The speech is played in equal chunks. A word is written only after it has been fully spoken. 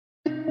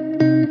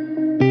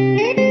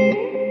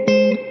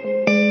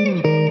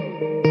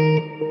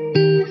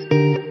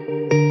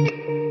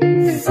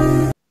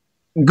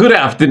Good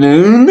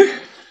afternoon,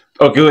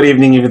 or good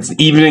evening if it's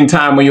evening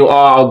time where you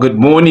are, or good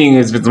morning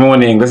if it's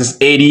morning. This is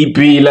Eddie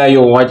Bila.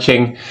 You're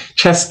watching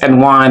Chess and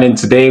Wine, and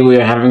today we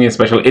are having a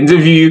special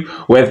interview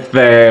with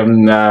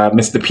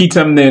Mr.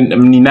 Peter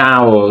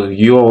Mninawa.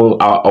 You all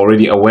are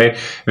already aware.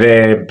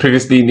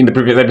 Previously, in the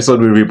previous episode,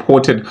 we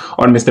reported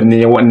on Mr.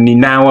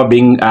 Mninawa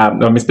being,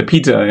 or Mr.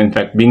 Peter, in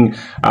fact, being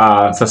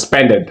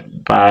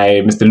suspended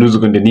by Mr.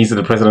 Luzuku Denise,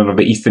 the president of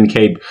the Eastern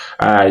Cape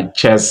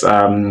Chess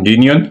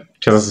Union.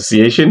 Chess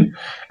Association.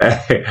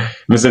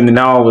 Mr.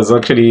 Mninawa was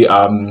actually,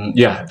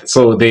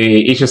 so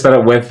the issue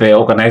started with the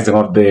organizing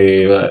of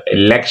the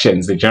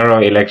elections, the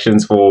general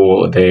elections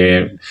for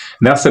the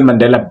Nelson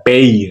Mandela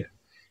Bay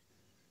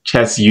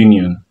Chess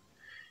Union,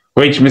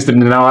 which Mr.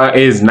 Mninawa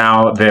is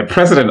now the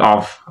president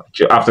of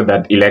after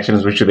that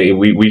elections, which took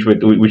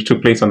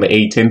place on the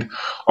 18th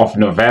of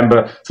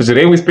November. So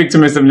today we speak to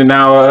Mr.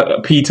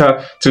 Mninawa,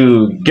 Peter,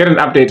 to get an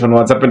update on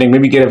what's happening,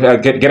 maybe get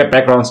a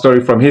background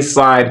story from his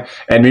side,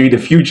 and maybe the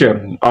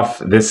future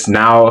of this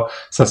now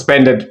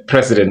suspended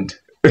president.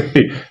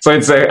 So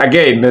it's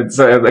it's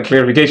a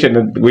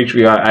clarification which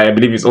I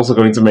believe is also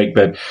going to make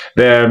that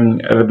the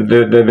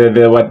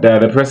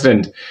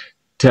president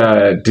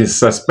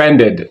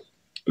suspended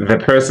the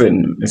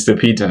person, Mr.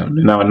 Peter,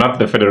 now not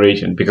the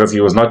federation, because he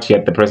was not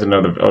yet the president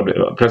of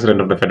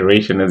the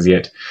federation as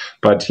yet.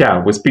 But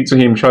yeah, we'll speak to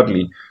him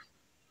shortly.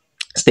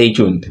 Stay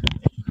tuned.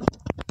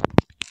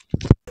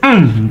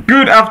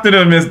 Good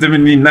afternoon, Mr.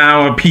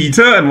 Mninawa,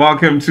 Peter, and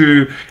welcome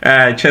to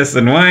Chess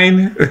and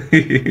Wine.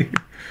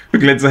 We're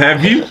glad to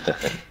have you.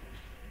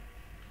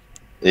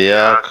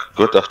 Yeah,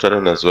 good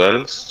afternoon as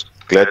well.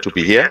 Glad to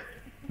be here.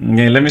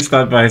 Yeah, let me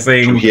start by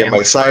saying... To hear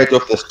my side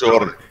of the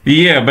story.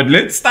 Yeah, but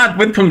let's start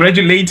with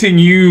congratulating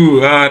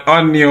you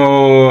on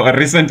your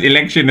recent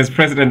election as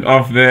president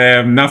of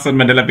the Nelson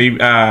Mandela Bay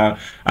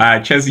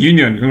Chess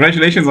Union.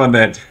 Congratulations on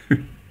that.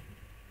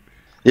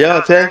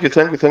 Yeah, thank you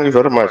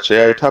very much.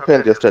 Yeah, it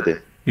happened yesterday.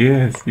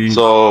 Yes.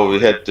 So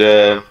we had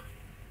a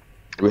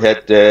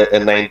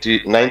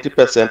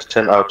 90%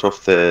 turnout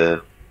of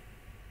the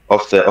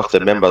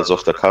members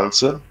of the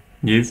council.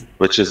 Yes.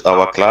 Which is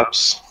our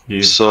clubs.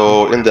 Yes.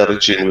 So in the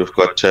region we've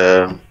got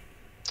 10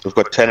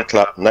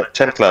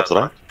 clubs,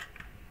 right?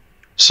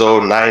 So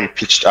 9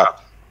 pitched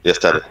up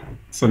yesterday.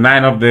 So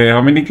 9 of the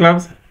how many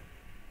clubs?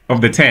 Of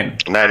the 10?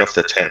 9 of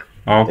the 10.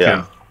 Okay.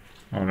 Yeah.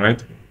 All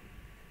right.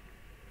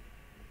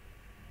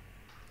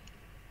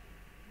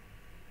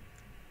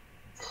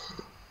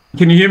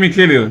 Can you hear me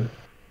clearly?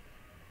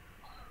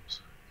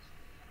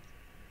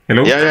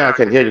 Hello? Yeah, I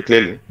can hear you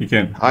clearly. You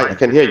can? I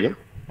can hear you.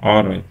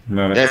 All right.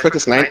 No, yeah, in fact,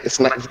 it's 9.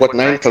 We've got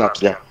 9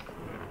 clubs. Yeah.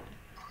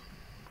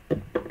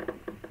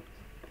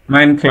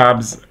 9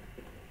 clubs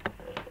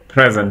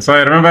present. So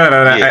I remember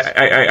that yes.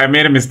 I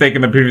made a mistake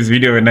in the previous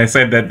video and I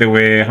said that there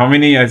were how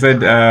many? I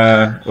said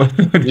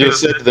you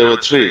said there were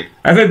 3.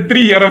 I said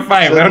 3 out of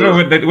 5. I don't know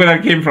where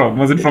that came from.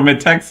 Was it from a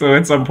text or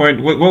at some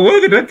point? Where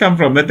did that come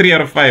from? The 3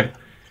 out of 5.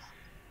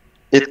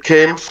 It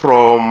came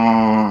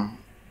from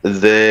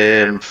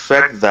the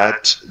fact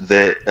that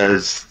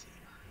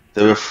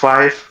there are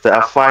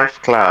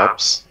 5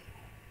 clubs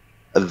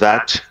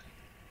that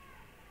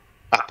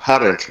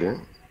apparently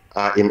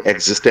are in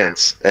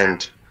existence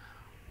and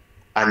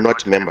are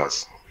not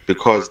members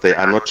because they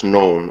are not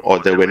known, or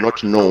they were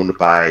not known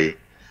by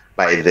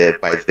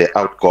the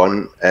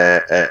outgone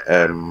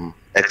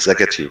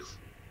executive.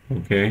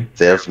 Okay.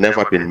 They have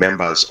never been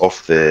members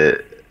of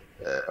the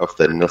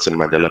Nelson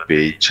Mandela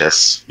Bay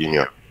Chess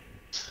Union.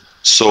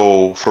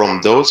 So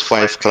from those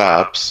 5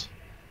 clubs,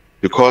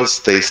 because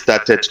they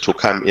started to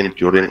come in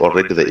during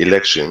already the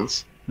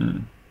elections,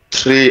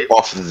 3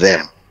 of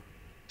them,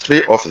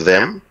 they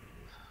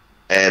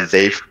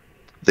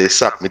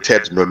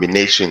submitted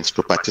nominations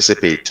to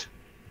participate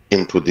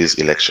into these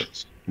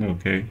elections.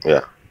 Okay.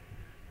 Yeah.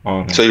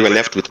 All right. So you were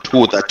left with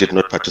 2 that did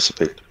not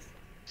participate.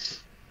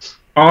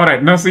 All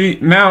right. Now, see,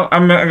 now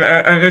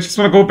I just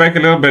want to go back a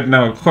little bit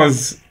now,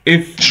 because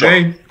it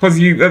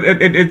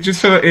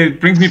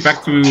brings me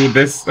back to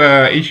this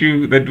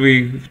issue that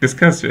we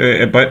discussed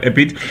a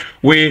bit,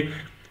 where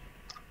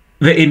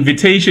the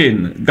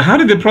invitation. How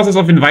did the process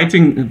of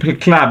inviting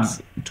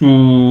clubs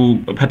to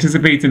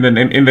participate in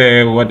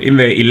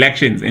the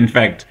elections, in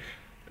fact,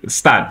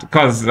 start?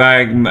 Because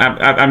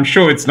I'm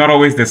sure it's not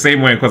always the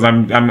same way, because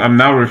I'm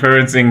now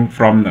referencing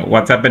from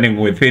what's happening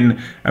within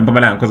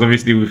Mpumalanga, because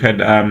obviously we've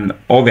had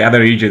all the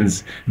other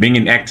regions being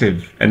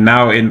inactive, and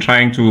now in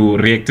trying to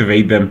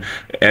reactivate them,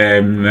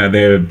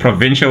 the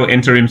provincial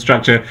interim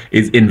structure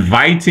is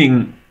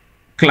inviting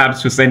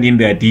clubs to send in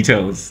their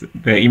details,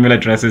 their email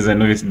addresses,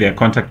 and obviously their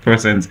contact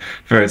persons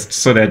first,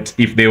 so that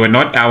if they were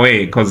not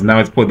aware, because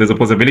now there's a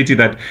possibility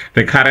that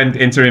the current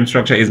interim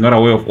structure is not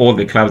aware of all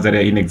the clubs that are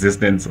in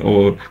existence,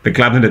 or the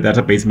clubs in the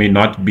database may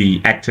not be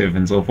active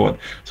and so forth.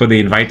 So they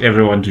invite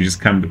everyone to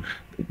just come.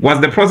 Was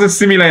the process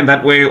similar in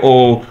that way,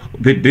 or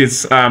did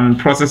this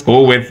process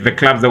go with the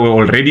clubs that were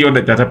already on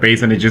the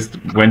database and it just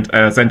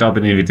sent out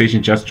an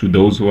invitation just to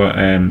those who are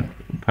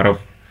part of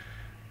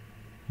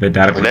the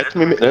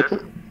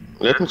database?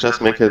 let me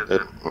just make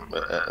a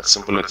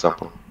simple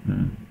example.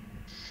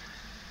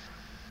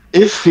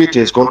 If FIDE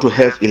is going to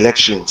have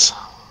elections,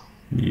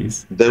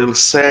 yes, they will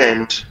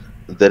send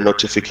the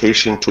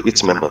notification to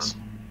its members.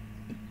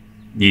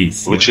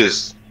 Yes. Which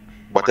is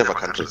whatever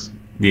countries.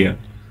 Yeah.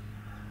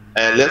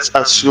 And let's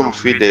assume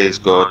FIDE has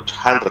got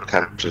 100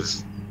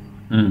 countries.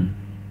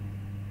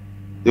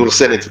 He will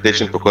send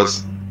invitation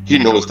because he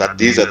knows that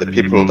these are the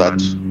people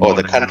that, or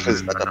the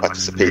countries that are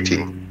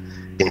participating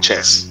in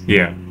chess.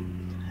 Yeah.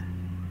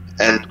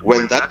 And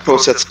when that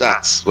process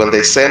starts, when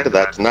they send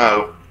that,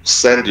 now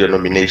send your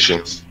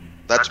nominations.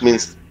 That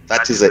means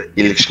that is an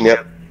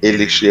electioneering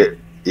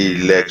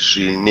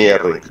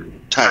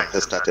time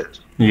has started.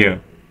 Yeah.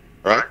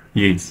 Right?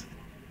 Yes.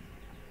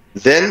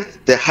 Then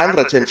the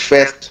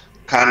 101st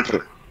country,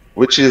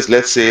 which is,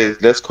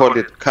 let's call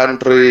it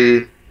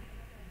country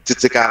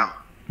Tsitsikam.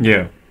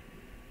 Yeah.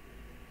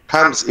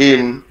 Comes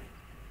in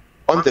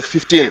on the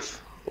 15th,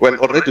 when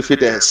already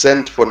FIDE has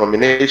sent for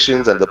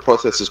nominations and the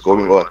process is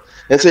going on,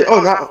 and say,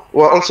 oh, now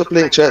we're also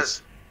playing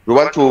chess. We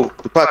want to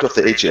be part of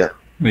the AGM.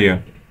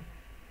 Yeah.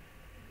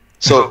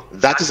 So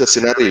that is a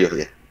scenario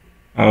here.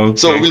 Okay.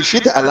 So will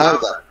FIDE allow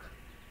that?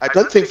 I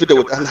don't think FIDE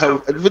would allow.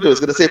 FIDE was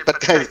going to say,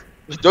 but guys,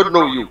 we don't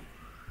know you.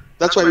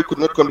 That's why we could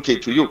not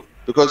communicate to you,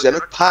 because you're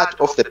not part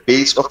of the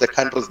base of the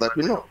countries that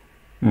we know.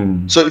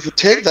 So if you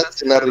take that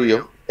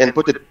scenario and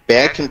put it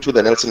back into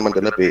the Nelson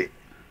Mandela Bay,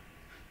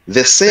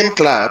 the same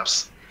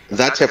clubs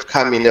that have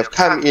come in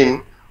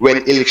when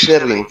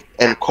electioneering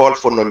and call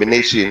for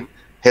nomination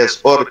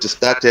has already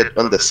started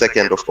on the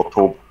 2nd of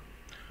October.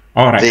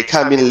 All right. They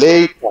come in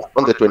late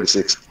on the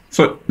 26th.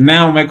 So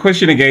now my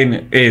question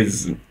again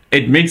is,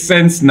 it makes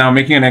sense now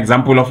making an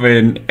example of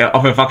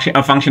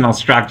a functional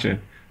structure.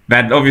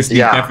 That obviously,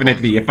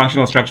 definitely, a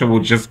functional structure will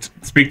just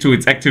speak to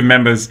its active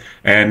members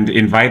and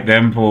invite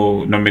them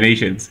for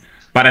nominations.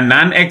 But a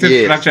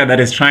non-active structure that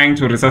is trying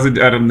to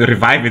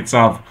revive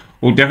itself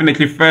will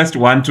definitely first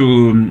want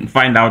to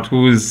find out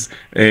who's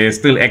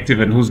still active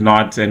and who's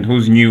not, and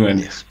who's new,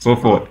 and so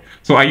forth.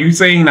 So are you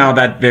saying now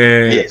that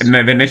the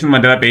National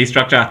Mandela Bay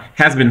structure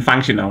has been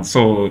functional,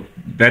 so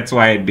that's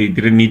why they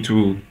didn't need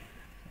to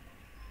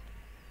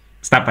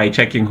start by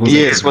checking who's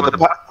active?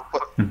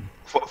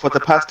 For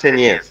the past 10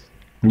 years.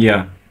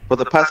 Yeah. For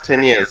the past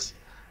 10 years.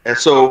 And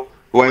so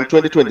we're in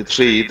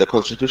 2023, the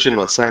Constitution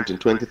was signed in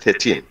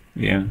 2013.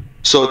 Yeah.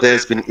 So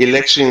there's been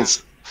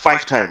elections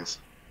 5 times.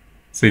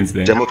 Since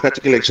then.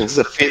 Democratic elections.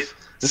 This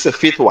is a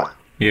fifth one.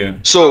 Yeah.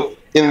 So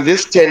in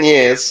this 10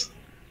 years,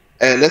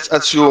 let's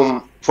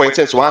assume, for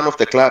instance, one of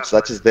the clubs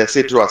that is there,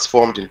 said was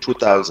formed in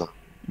 2000.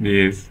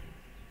 Yes.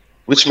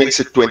 Which makes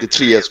it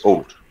 23 years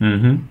old.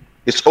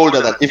 It's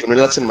older than even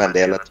Nelson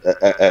Mandela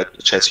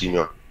Chess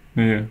Union.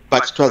 Yeah.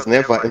 But it was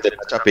never in the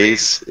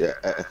database.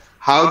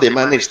 How they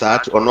managed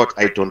that or not,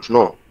 I don't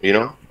know, you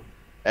know.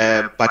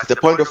 But the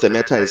point of the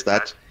matter is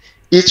that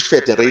each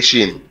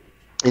federation,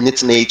 in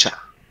its nature,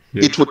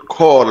 it would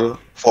call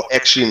for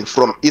action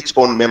from its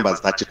own members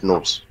that it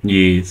knows.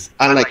 Yes.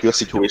 Unlike your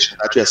situation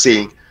that you are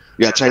saying,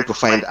 you are trying to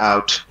find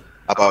out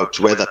about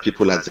whether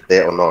people are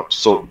there or not.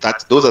 So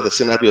those are the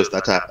scenarios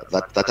that are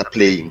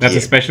playing. That's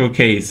a special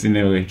case in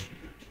a way.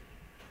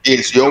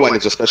 Yes, your one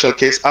is a special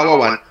case. Our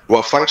one,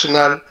 we're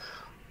functional.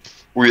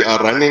 We are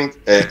running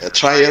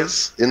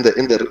trials in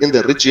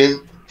the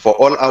region for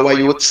all our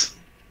youths.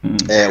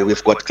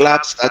 We've got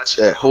clubs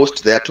that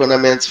host their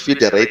tournaments,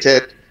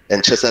 FIDE-rated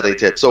and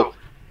Chessa-rated. So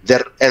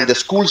and the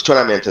schools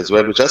tournament as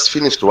well. We just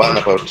finished one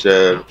about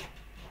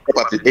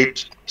probably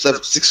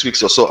 6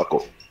 weeks or so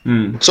ago.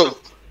 So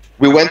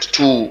we went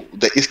to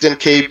the Eastern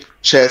Cape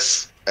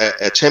Chess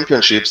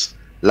Championships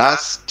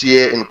last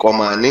year in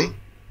Komani.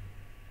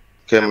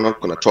 Okay, I'm not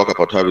going to talk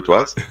about how it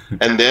was.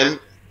 And then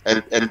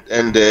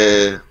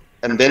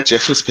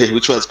Jeffreys Bay,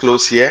 which was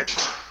close here.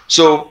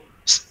 So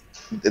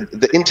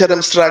the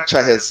interim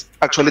structure has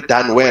actually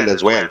done well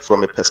as well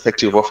from a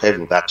perspective of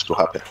having that to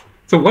happen.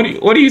 So what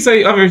do you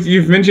say?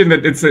 You've mentioned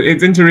that it's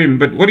interim,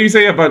 but what do you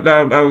say about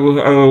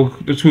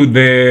to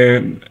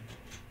the?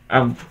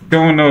 I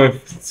don't know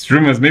if it's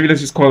rumors. Maybe let's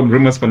just call them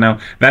rumors for now.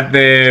 That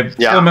the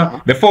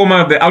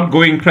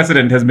outgoing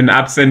president has been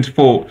absent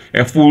for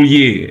a full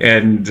year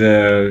and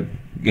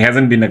he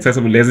hasn't been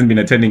accessible. He hasn't been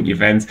attending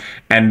events,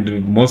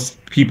 and most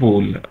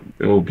people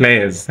or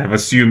players have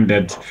assumed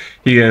that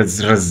he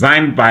has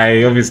resigned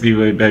by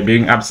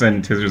being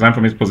absent. He's resigned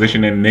from his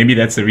position, and maybe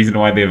that's the reason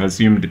why they've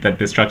assumed that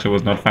the structure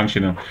was not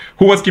functional.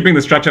 Who was keeping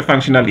the structure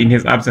functional in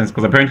his absence?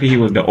 Because apparently he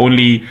was the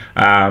only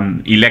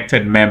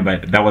elected member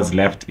that was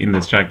left in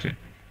the structure.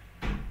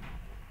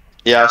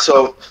 Yeah.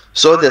 So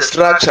the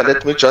structure.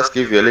 Let me just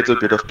give you a little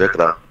bit of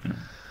background.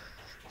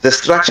 The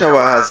structure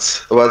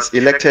was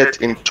elected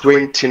in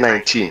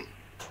 2019.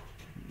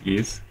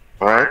 Yes.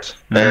 Right?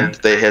 And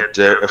they had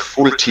a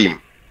full team.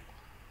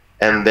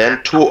 And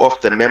then 2 of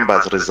the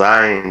members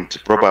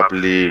resigned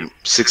probably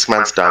 6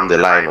 months down the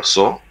line or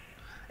so.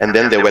 And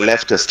then they were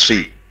left as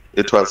 3.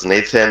 It was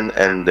Nathan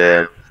and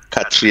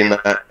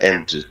Katrina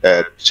and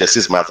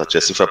Jessie's mother,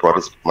 Jessie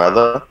Fabro's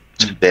mother,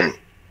 Benny.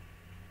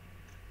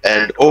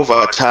 And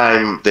over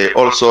time, they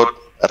also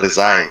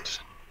resigned.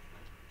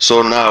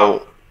 So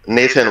now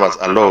Nathan was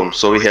alone,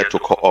 so we had to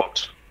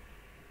co-opt.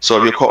 So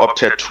we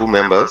co-opted 2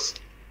 members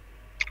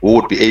who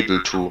would be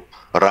able to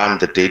run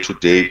the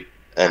day-to-day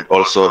and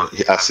also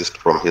assist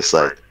from his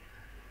side.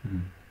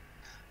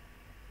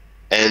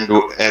 And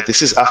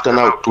this is after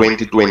now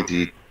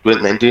 2020,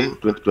 2019,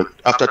 2020,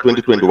 after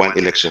 2021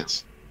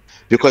 elections,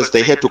 because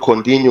they had to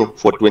continue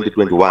for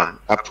 2021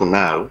 up to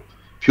now,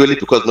 purely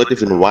because not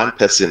even one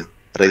person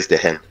raised their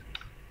hand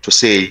to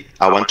say,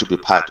 I want to be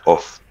part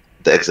of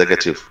the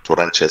executive to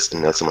run chess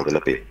in Nelson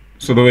Mandela Bay.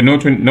 So there were no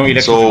elections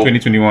in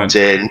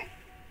 2021?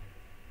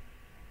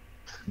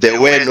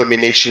 There were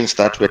nominations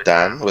that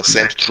were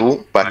sent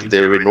through, but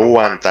there were no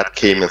one that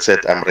came and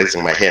said, I'm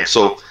raising my hand.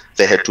 So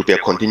there had to be a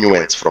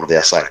continuance from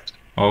their side.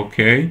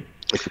 Okay.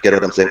 If you get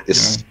what I'm saying,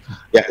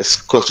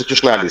 it's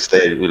constitutionalist.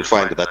 They will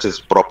find that is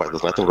proper.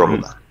 There's nothing wrong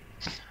with that.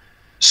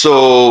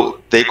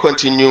 So they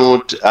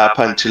continued up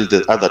until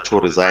the other 2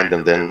 resigned,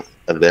 and then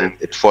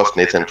it forced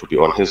Nathan to be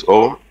on his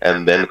own,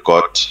 and then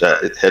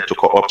it had to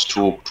co-opt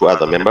 2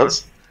 other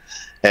members.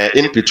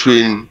 In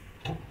between,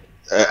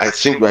 I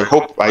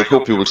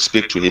hope you will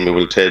speak to him. He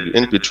will tell you.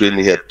 In between,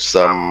 he had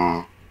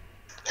some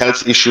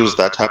health issues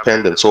that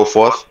happened and so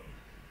forth.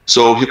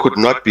 So he could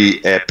not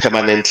be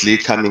permanently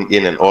coming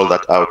in and all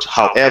that out.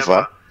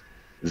 However,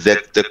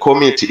 the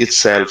committee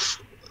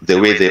itself, the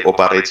way they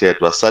operated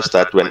was such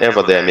that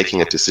whenever they are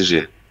making a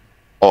decision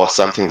or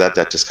something that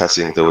they're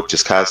discussing, they would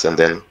discuss and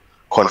then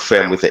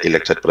confirm with the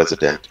elected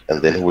president,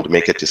 and then he would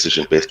make a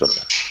decision based on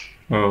that.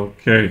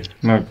 Okay,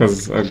 no,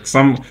 because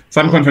some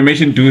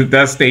confirmation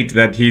does state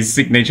that his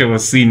signature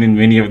was seen in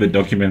many of the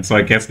documents. So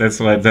I guess that's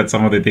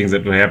some of the things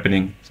that were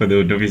happening. So they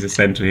would obviously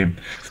send to him.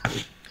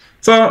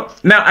 So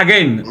now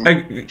again,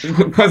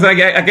 because I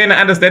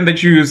understand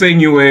that you're saying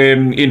you were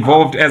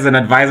involved as an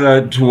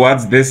advisor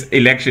towards these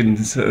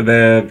elections,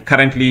 the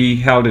currently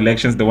held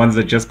elections, the ones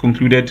that just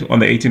concluded on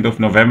the 18th of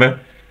November.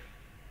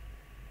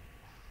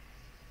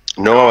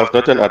 No, I was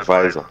not an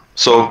advisor.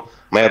 So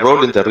my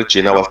role in the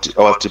region, I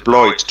was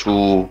deployed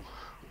to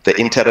the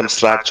interim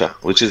structure,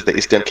 which is the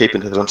Eastern Cape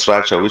interim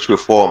structure, which we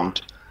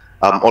formed.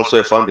 I'm also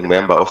a founding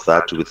member of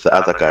that with the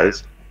other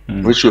guys,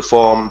 which we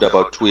formed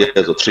about 2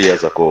 years or 3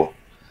 years ago.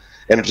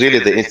 And really,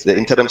 the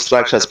interim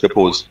structure's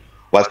purpose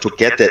was to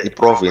get the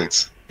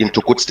province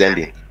into good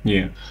standing.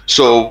 Yeah.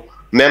 So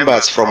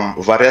members from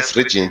various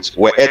regions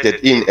were added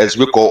in as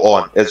we go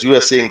on. As you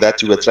were saying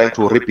that you were trying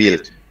to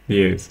rebuild.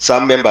 Yes.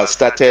 Some members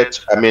started.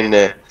 I mean,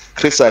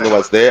 Chrisan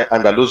was there,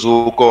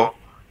 Andaluzuko,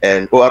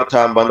 and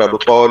Oartam,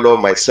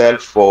 Bandalupolo,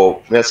 myself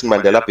for Nelson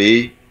Mandela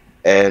Bay,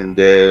 and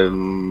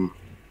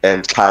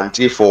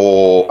Kanti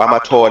for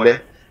Amatole,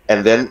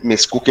 and then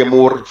Miss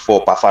Kukemur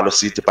for Buffalo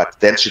City, but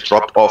then she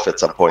dropped off at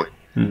some point.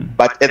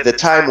 But at the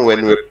time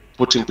when we were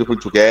putting people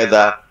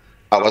together,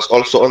 I was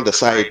also on the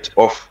side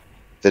of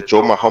the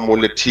Joe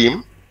Mahamule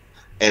team,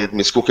 and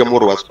Miss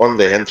Kukemur was on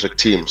the Hendrik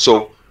team.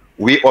 So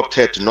we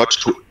opted not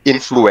to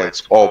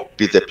influence or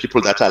be the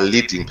people that are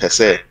leading per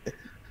se,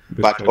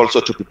 but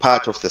also to be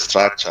part of the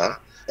structure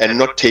and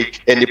not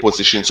take any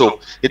position. So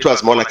it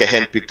was more like a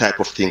handpicked type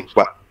of thing.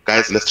 But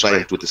guys, let's try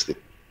and do this thing.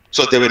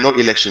 So there were no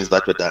elections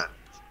that were done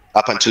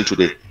up until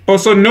today.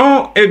 Also,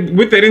 no,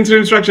 with the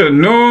interim structure,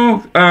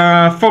 no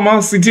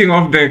formal sitting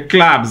of the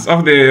clubs,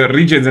 of the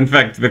regions. In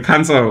fact, the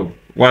council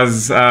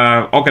was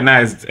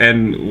organized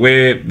and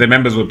where the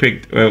members were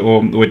picked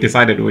or were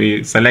decided,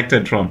 we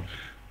selected from.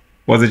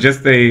 Was it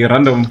just a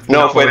random?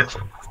 No, for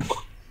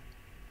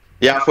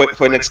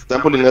an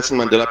example, in Nelson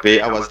Mandela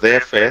Bay, I was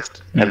there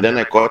first, and then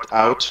I got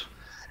out,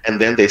 and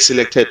then they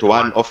selected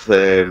one of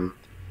the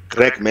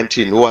Greg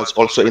Mentin, who was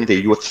also in the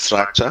youth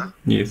structure,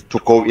 to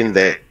go in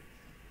there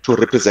to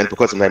represent,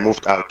 because I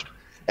moved out.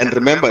 And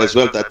remember as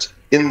well that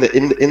in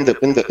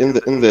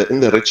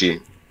the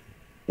regime,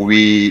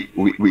 we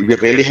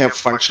really have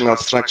functional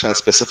structures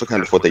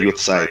specifically for the youth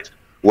side,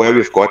 where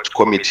we've got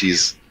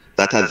committees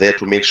that are there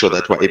to make sure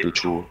that we're able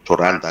to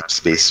run that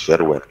space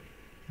very well.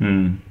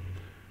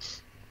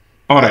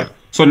 All right.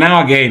 So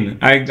now again,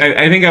 I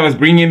think I was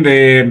bringing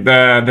the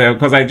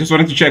because I just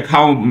wanted to check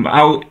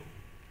how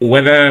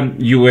whether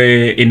you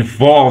were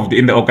involved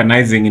in the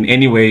organizing in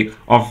any way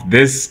of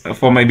this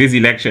these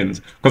elections,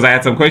 because I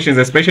had some questions,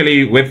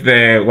 especially with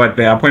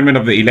the appointment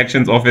of the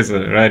elections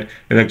officer, right,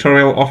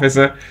 electoral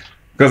officer.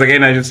 Because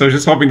again, I was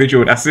just hoping that you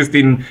would assist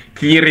in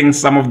clearing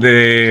some of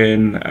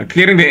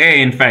clearing the air,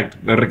 in fact,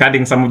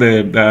 regarding some of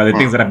the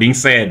things that are being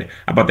said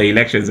about the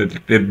elections,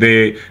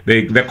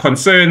 the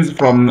concerns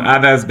from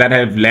others that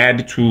have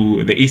led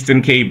to the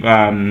Eastern Cape,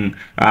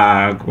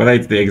 whether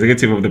it's the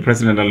executive of the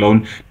president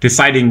alone,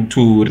 deciding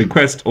to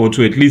request or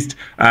to at least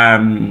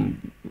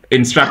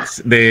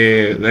instruct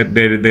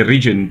the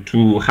region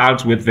to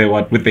halt with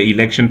the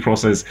election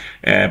process,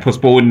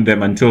 postpone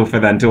them until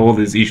all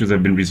these issues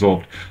have been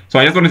resolved. So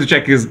I just wanted to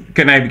check: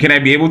 can I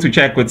be able to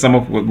check with some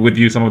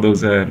of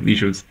those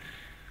issues?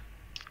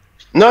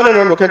 No.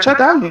 We can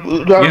chat.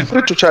 I'm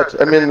free to chat.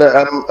 I mean,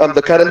 I'm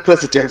the current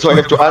president, so I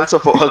have to answer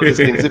for all these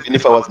things, even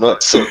if I was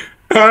not. So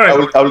all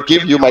right. I will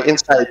give you my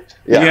insight.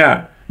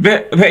 Yeah.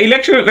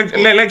 The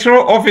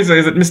electoral officer,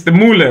 is it Mr.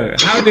 Muller?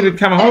 How did it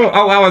come?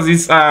 How was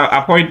his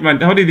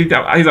appointment? How did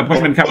his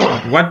appointment come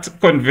about? What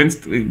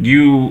convinced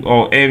you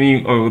or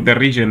any or the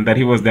region that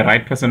he was the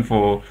right person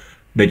for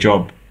the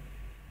job,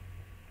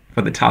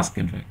 for the task,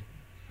 in fact?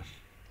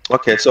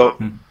 Okay, so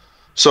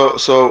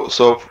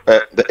the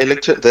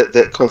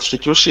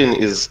constitution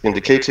is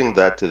indicating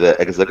that the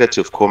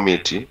executive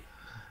committee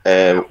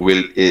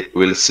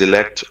will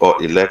select or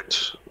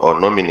elect or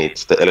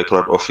nominate the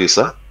electoral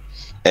officer,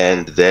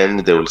 and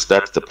then they will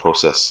start the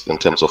process in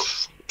terms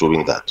of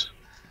doing that.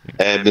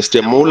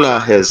 Mr. Muller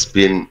has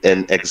been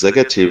an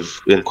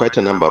executive in quite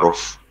a number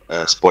of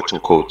sporting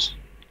codes.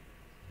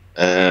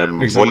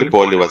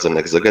 Volleyball, he was an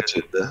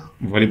executive there.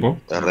 Volleyball.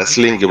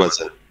 Wrestling, he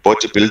was.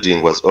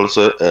 Bodybuilding was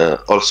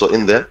also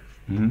in there,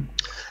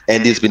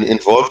 and he's been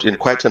involved in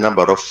quite a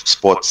number of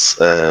sports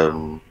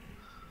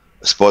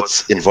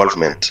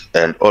involvement,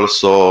 and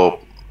also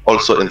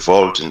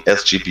involved in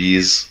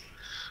SGBs.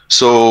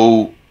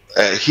 So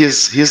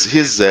his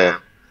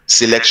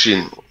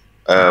selection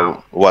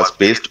was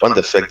based on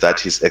the fact that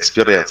he's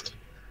experienced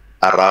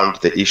around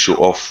the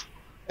issue of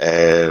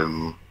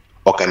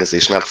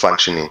organizational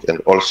functioning and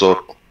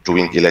also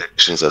doing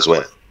elections as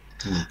well.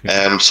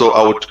 Okay. So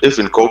I would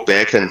even go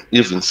back and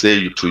even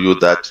say to you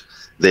that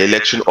the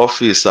election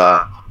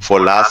officer for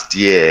last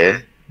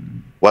year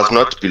was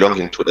not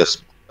belonging to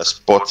a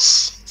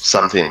sports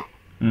something.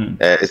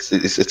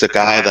 It's a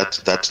guy that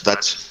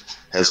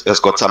has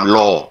got some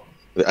law,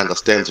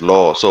 understands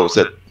law. So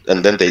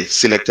and then they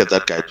selected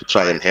that guy to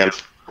try and help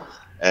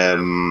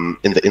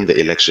in the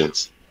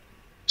elections.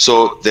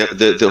 So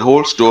the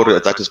whole story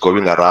that is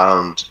going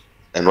around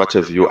and what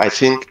have you, I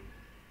think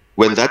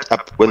when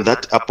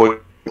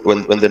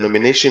the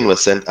nomination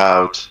was sent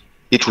out,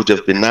 it would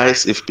have been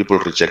nice if people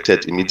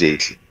rejected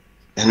immediately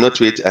and not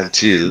wait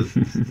until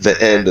the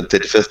end, the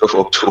 31st of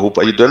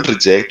October. You don't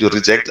reject, you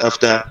reject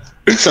after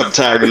some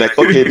time. You're like,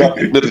 okay, now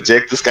you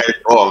reject, this guy is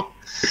wrong.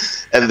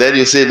 And then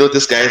you say, no,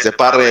 this guy is a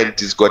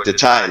parent, he's got a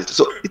child.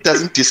 So it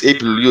doesn't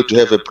disable you to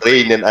have a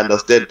brain and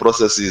understand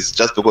processes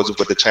just because you've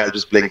got a child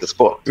who's playing the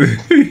sport.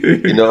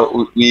 You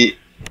know, we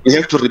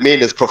have to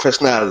remain as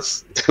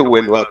professionals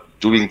when we're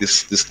doing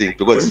this thing,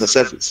 because it's a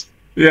service.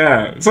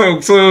 Yeah. So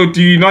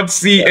do you not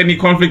see any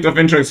conflict of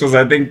interest? Because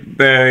I think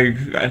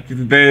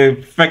the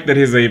fact that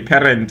he's a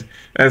parent,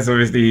 as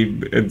obviously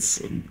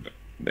it's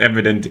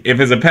evident. If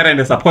he's a parent,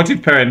 a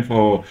supportive parent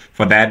for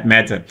that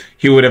matter,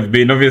 he would have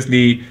been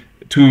obviously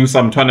to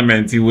some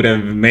tournaments. He would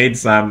have made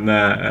some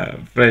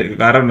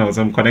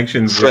some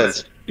connections.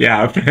 Friends.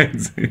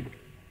 Friends.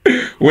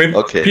 with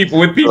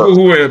people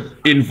who were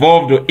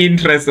involved or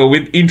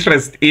with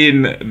interest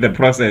in the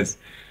process.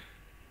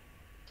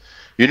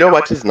 You know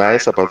what is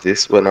nice about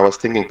this? When I was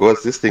thinking,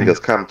 because this thing has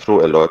come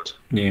through a lot,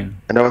 and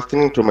I was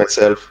thinking to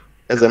myself,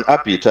 as an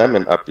arbiter, I'm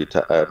an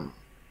arbiter, and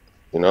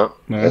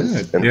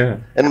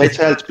my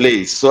child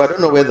plays. So I don't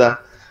know whether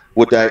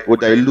would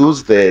I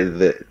lose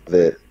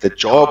the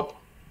job.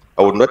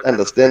 I would not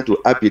understand to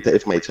arbiter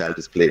if my child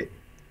is playing.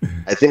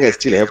 I think I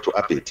still have to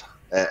arbiter.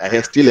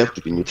 I still have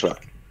to be neutral.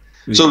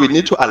 So we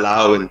need to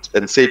allow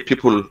and say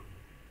people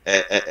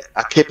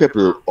are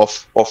capable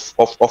of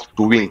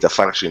doing the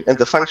function, and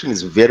the function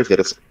is very,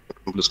 very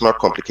simple. It's not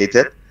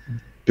complicated,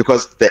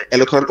 because the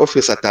electoral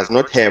officer does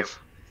not have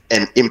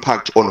an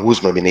impact on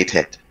who's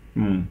nominated,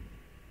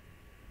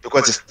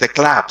 because it's the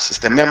clubs, it's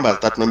the members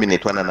that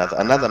nominate one another.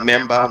 Another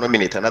member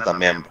nominate another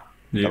member,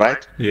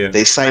 right?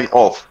 They sign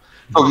off.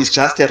 So he's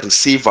just a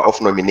receiver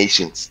of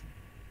nominations,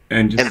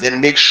 and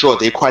then make sure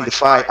they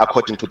qualify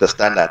according to the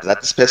standard. That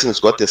this person has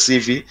got the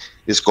CV,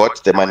 he's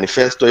got the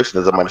manifesto. If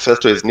there's a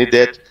manifesto is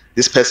needed,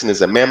 this person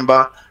is a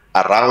member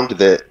around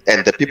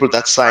and the people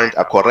that signed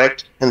are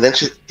correct, and then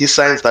he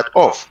signs that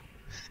off,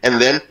 and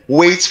then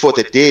waits for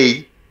the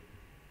day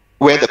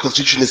where the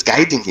constitution is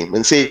guiding him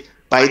and say,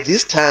 by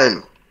this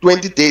time,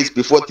 20 days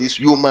before this,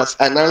 you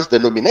must announce the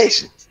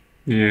nominations.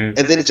 And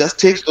then it just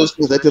takes those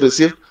things that he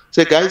received,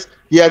 say, guys,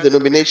 here are the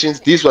nominations,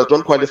 these ones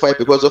don't qualify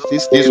because of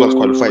this, these ones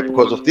qualify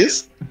because of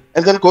this,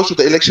 and then goes to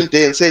the election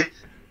day and say,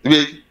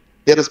 here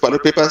is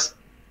ballot papers.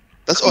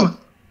 That's all.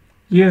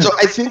 So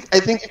I think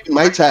if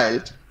my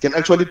child can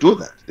actually do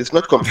that, it's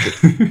not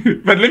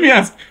complicated. But let me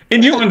ask,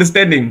 in your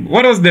understanding,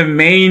 what was the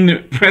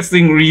main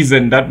pressing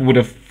reason that would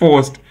have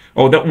forced,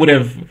 or that would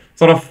have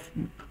sort of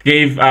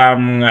gave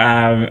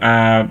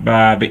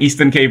the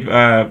Eastern Cape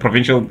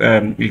provincial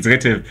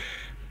executive,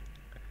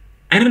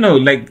 I don't know,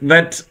 like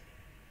that.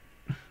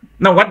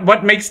 Now,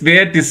 what makes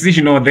their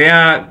decision, or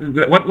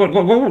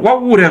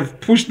what would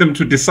have pushed them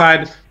to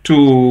decide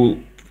to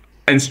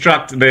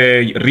instruct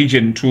the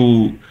region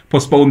to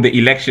postpone the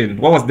election?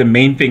 What was the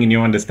main thing in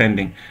your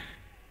understanding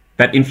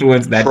that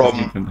influenced that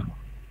decision?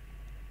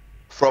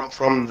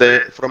 From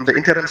the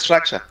interim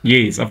structure?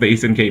 Yes, of the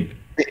Eastern Cape.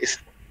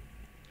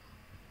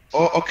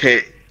 Oh,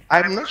 okay.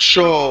 I'm not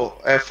sure.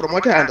 From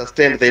what I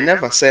understand, they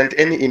never sent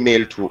any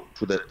email to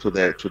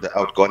the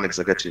outgoing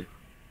executive.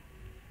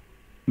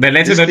 The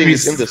letter that we've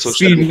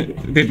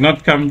seen did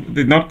not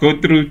go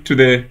through to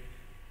the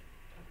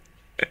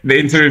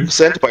interim.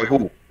 Sent by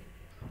who?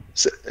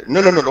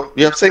 No.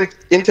 You are saying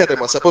interim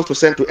was supposed to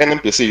send to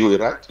NMBCU,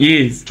 right?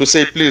 Yes. To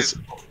say, please,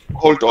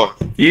 hold on.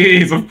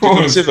 Yes, of course. Did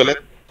you receive a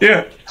letter?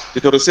 Yeah.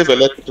 Did you receive a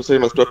letter to say you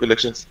must stop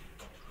elections?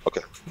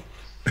 Okay.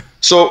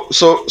 So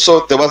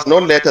there was no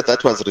letter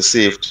that was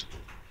received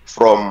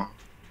from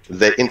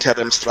the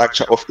interim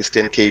structure of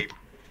Eastern Cape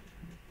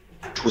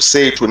to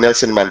say to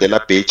Nelson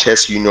Mandela Bay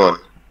Chess Union,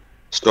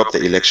 stop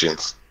the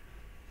elections.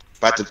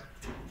 But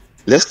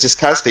let's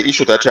discuss the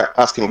issue that you're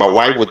asking about.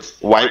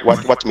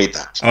 What made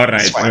that? All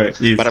right.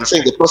 Yes. But I'm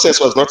saying the process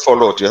was not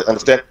followed. You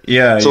understand?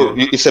 Yeah. So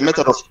it's a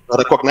matter of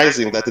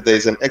recognizing that there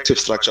is an active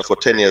structure for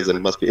 10 years and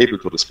you must be able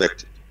to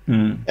respect it.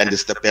 And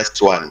it's the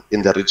best one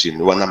in the region,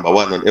 number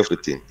one on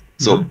everything.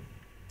 So,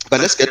 but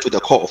let's get to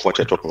the core of what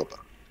you're talking about.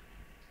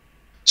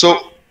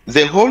 So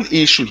the whole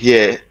issue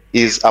here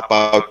is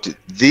about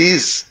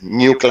these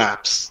new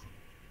clubs,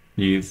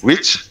 yes,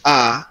 which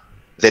are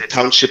the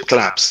township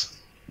clubs.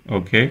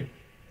 Okay.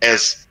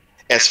 As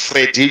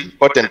Freddie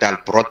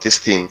Ottendal brought this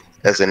thing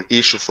as an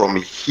issue from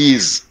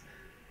his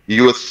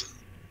youth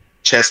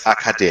chess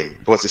academy.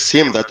 It was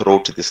him that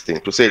wrote this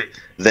thing to say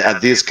there are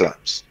these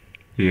clubs.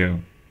 Yeah.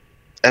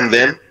 And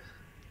then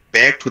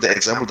back to the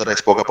example that I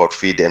spoke about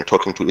FIDE and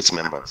talking to its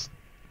members.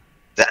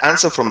 The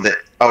answer from the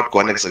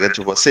outgoing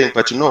executive was saying,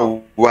 but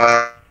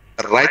we're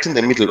right in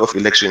the middle of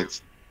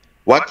elections.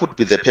 What would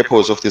be the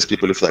purpose of these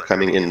people if they're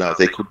coming in now?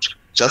 They could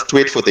just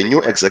wait for the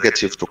new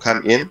executive to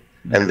come in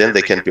and then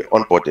they can be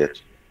onboarded,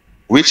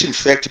 which in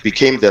fact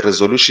became the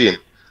resolution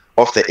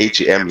of the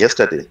AGM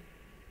yesterday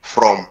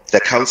from the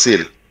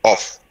Council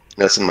of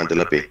Nelson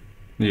Mandela Bay.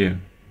 Yeah.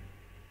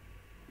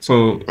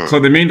 So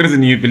the main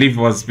reason you believe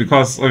was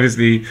because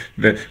obviously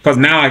because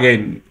now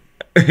again,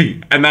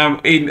 and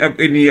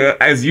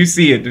as you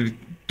see it,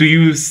 do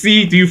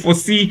you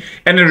foresee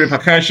any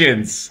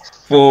repercussions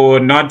for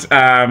not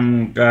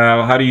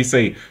how do you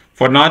say,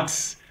 for not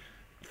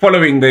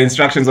following the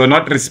instructions or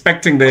not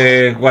respecting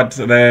the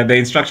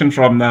instruction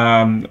from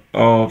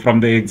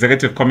the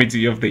executive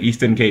committee of the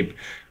Eastern Cape,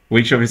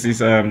 which obviously is,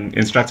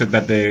 instructed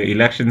that the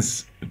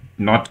elections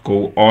not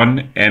go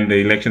on, and the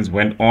elections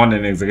went on,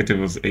 and the executive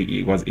was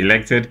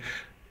elected?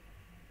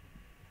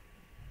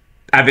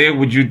 Are there?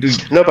 Would you do?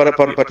 No,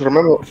 but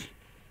remember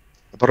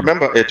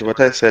it. What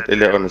I said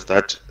earlier on is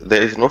that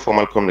there is no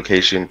formal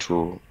communication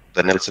to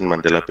the Nelson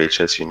Mandela Bay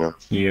Chess Union.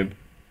 Yeah.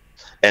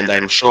 And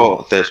I'm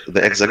sure that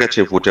the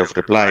executive would have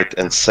replied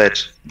and said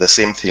the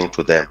same thing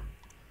to them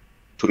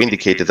to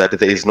indicate that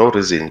there is no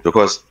reason,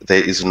 because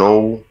there is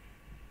no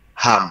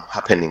harm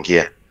happening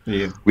here.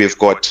 Yeah. We've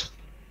got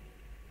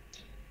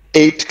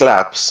 8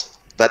 clubs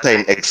that are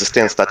in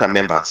existence that are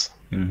members.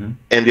 Mm-hmm.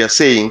 And we are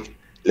saying,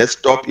 let's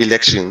stop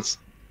elections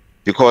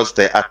because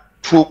there are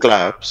 2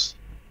 clubs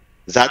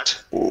that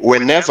were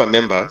never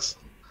members,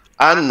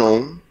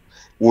 unknown,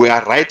 we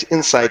are right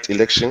inside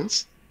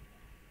elections,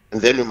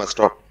 and then we must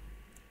stop.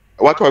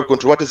 What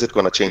is it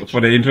going to change?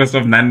 For the interest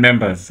of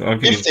non-members,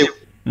 okay.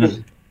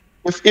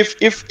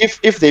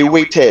 If they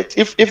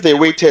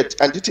waited,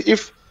 and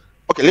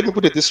okay, let me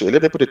put it this way.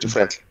 Let me put it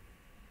differently.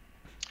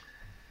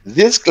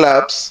 These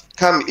clubs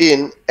come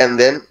in and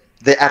then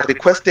they are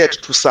requested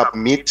to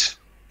submit,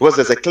 because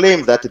there's a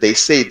claim that they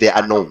say they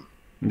are known.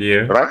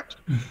 Yeah. Right.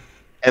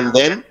 And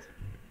then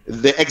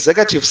the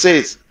executive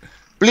says,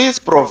 please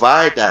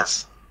provide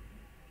us.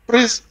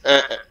 Please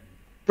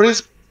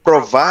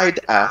provide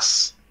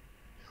us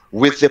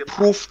with the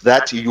proof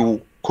that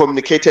you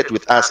communicated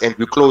with us and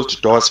we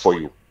closed doors for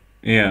you.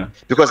 Yeah.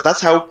 Because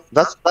that's how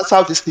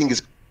this thing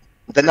is.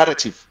 The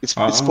narrative it's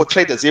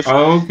portrayed as if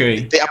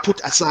they are put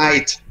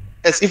aside,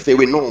 as if they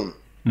were known.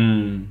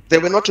 They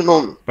were not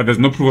known. But there's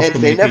no proof of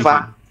communication. They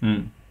never.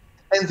 And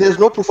there's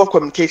no proof of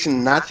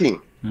communication.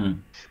 Nothing.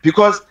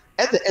 Because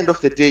at the end of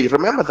the day,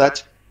 remember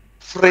that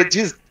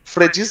Freddie's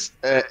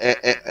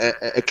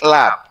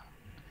club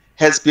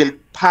has been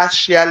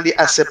partially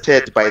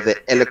accepted by the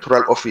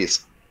electoral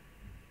office,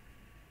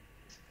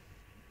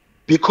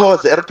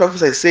 because the electoral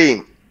office is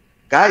saying,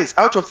 guys,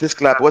 out of this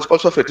club, was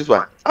also Freddie's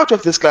one, out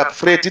of this club,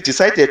 Freddie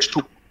decided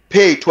to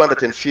pay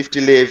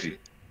 250 levy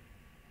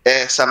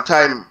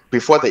sometime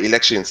before the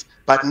elections,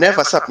 but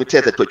never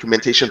submitted the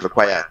documentation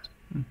required.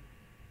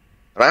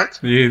 Right?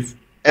 Yes.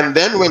 And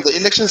then when the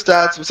election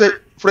starts, we say,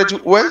 Freddie,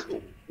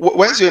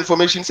 where's your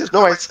information? He says,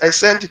 no, I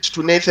sent it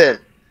to Nathan.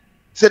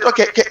 He said,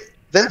 okay.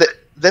 Then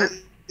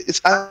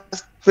it's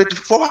asked, Freddie,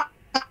 forward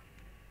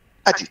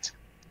it.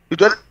 You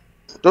don't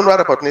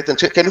worry about Nathan.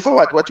 Can you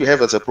forward what you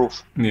have as a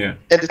proof? Yeah.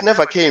 And it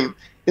never came.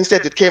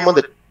 Instead, it came on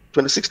the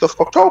 26th of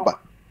October,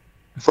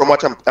 from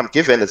what I'm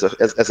given as a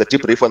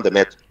debrief on the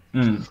net.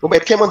 But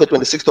it came on the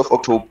 26th of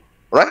October,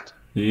 right?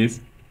 Yes.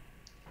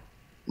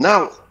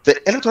 Now, the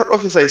electoral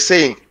officer is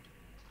saying,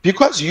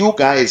 because you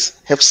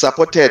guys have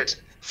supported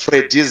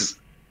Freddie's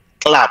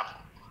club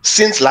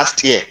since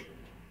last year,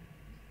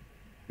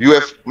 you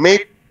have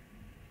made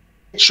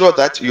sure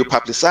that you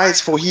publicize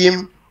for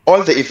him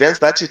all the events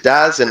that he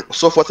does and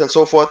so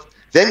forth,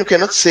 then you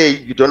cannot say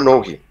you don't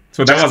know him.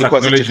 So that was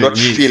because he did not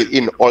fill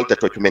in all the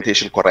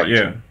documentation correct.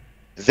 Yeah.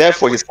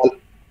 Therefore,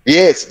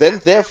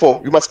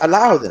 therefore you must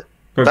allow them.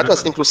 That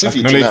was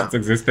inclusivity. Now.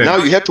 Existence. Now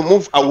you have to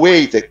move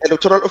away the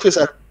electoral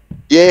officer.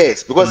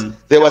 Yes, because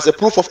there was a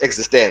proof of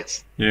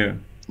existence. Yeah.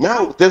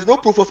 Now there's no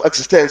proof of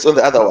existence on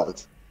the other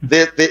ones.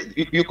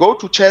 You go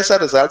to Chessa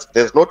results,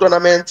 there's no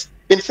tournament.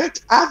 In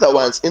fact, other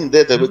ones in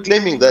there, they were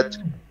claiming that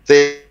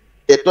the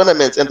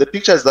tournaments and the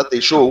pictures that they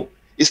show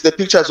is the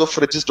pictures of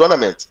Freddy's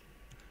tournament,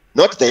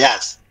 not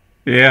theirs.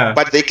 Yeah.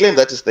 But they claim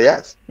that is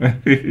theirs.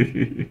 And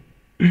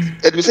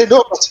we say,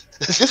 no, but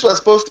this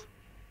was posted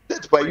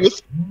by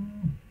youth.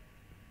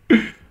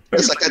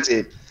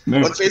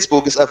 On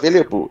Facebook is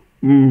available.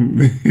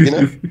 You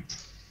know?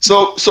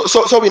 So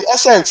in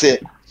essence,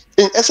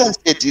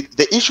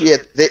 the issue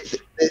here,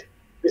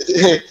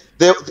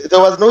 there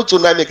was no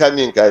tsunami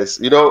coming, guys.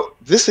 You know,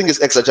 this thing is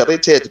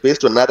exaggerated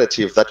based on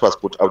narrative that was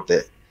put out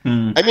there.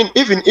 I mean,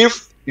 even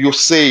if you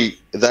say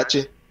that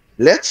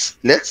let's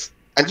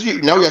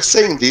and now you're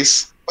saying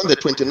this on the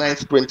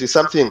 29th,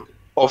 20-something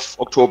of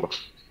October.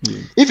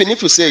 Even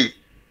if you say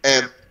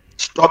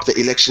stop the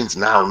elections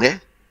now,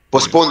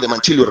 postpone them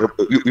until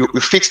you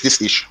fix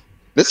this issue.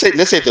 Let's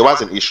say there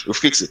was an issue, you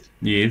fix it.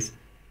 Yes.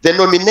 The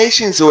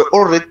nominations were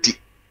already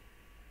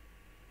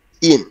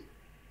in.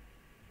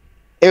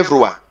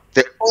 Everyone.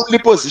 The only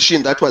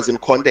position that was in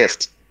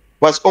contest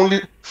was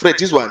only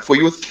Freddy's one for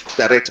youth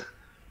director.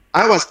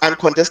 I was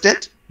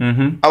uncontested.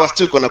 I was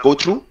still gonna go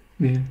through.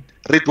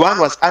 Ridwan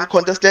was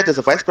uncontested as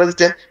a vice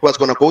president. He was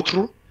gonna go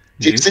through.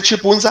 Gypsy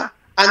Chipunza,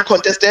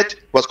 uncontested,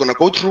 was gonna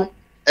go through.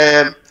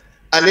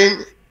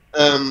 Alain,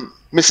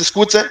 Mrs.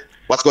 Kutze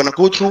was gonna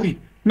go through.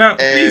 Now,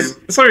 please,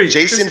 sorry.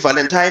 Jason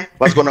Valentine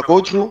was gonna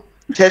go through.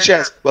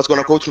 Tertius was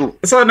gonna go through.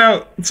 So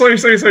now, sorry,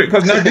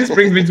 because now this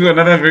brings me to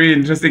another very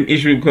interesting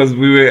issue, because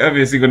we were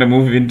obviously going to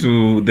move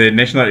into the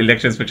national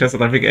elections for Chess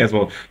South Africa as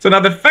well. So now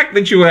the fact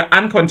that you were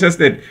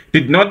uncontested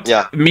did not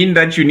mean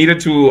that you needed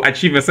to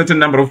achieve a certain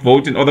number of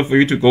votes in order for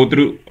you to go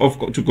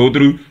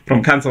through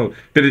from council.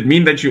 Did it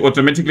mean that you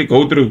automatically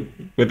go through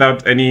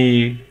without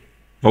any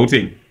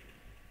voting?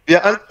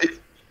 Yeah,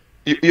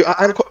 you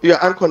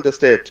are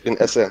uncontested in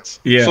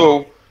essence. Yeah.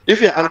 So if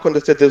you're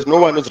uncontested, there's no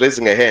one who's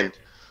raising a hand.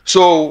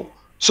 So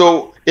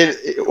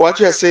what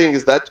you are saying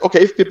is that,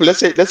 okay, if people, let's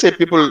say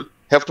people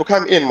have to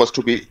come in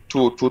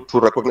to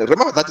recognize.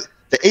 Remember that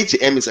the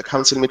AGM is a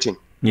council meeting.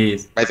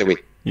 Yes. By the way,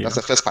 that's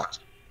the first part.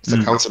 It's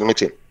a council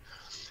meeting.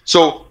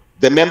 So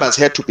the members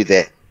had to be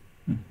there,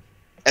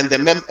 and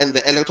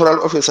the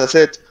electoral officer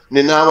said,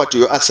 "Mninawa, do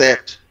you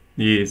accept?"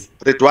 Yes.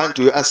 Ridwan,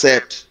 do you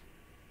accept?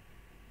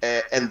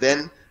 And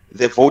then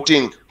the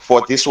voting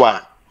for this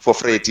one for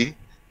Freddy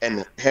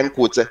and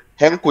Henkutze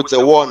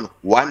won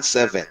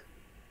 1-7.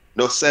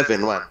 No,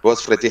 7-1,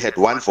 because Freddy had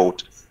one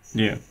vote.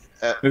 Yeah.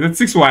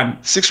 Is it 6-1?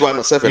 6-1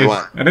 or 7-1.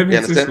 Yes. I don't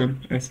you think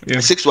understand? 6-1. Yes. Yeah.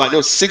 6-1, no,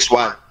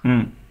 6-1.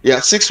 Yeah,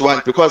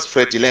 6-1, because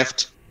Freddy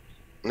left.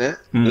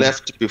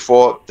 Left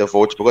before the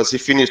vote, because he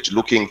finished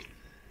looking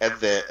at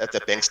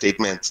the bank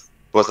statements,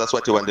 because that's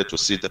what he wanted to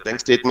see, the bank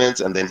statements,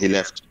 and then he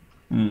left.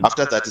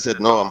 After that, he said,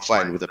 no, I'm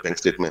fine with the bank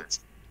statements.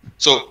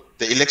 So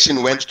the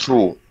election went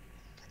through,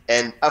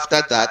 and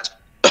after that,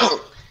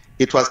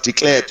 it was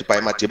declared by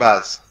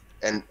Matibas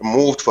and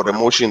moved for a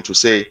motion to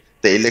say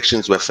the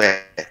elections were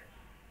fair,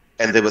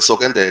 and they were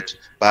seconded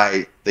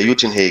by the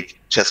Uitenhage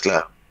Chess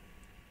Club.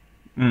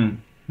 All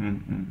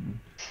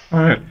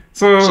right.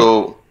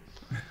 So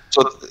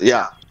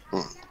yeah.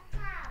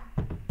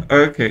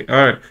 Okay.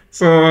 All right.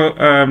 So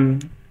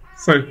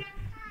sorry,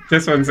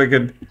 just 1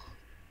 second.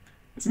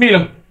 It's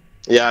Milo.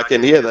 Yeah, I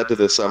can hear that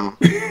there's some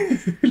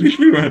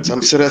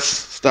serious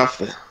stuff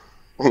there.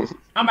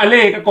 I'm a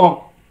leg.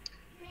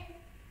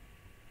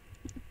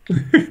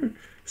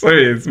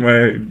 Sorry, it's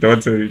my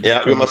daughter.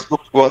 Yeah, we must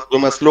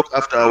look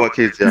after our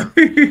kids. Yeah,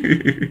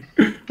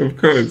 of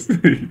course.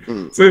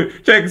 So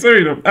check.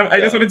 Sorry, no, I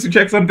just wanted to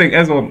check something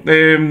as well.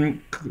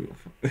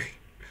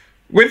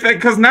 With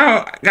because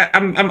now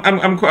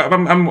I'm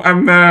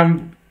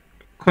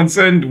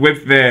concerned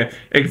with the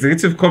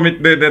executive committee,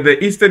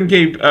 the Eastern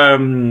Cape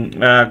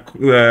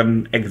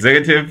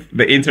executive,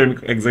 the interim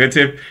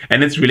executive,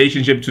 and its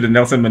relationship to the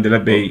Nelson Mandela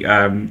Bay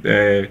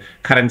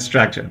current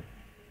structure.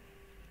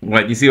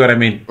 What, you see what I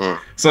mean?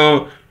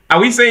 So are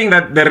we saying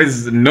that there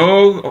is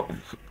no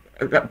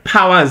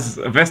powers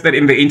vested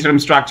in the interim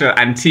structure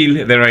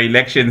until there are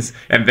elections,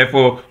 and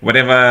therefore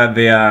whatever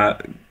they are,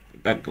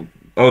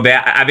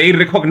 are they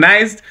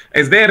recognized?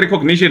 Is there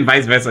recognition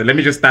vice versa? Let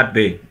me just start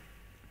there.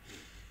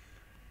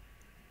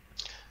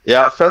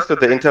 Yeah, first,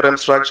 the interim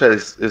structure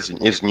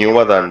is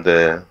newer than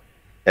the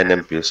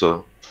NMP,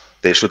 so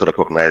they should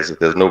recognize it.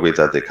 There's no way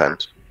that they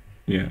can't.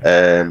 Yeah.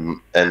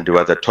 And we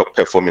are the top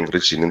performing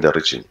region in the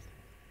region.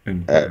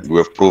 We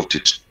have proved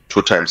it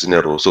 2 times in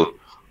a row, so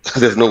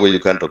there's no way you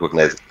can't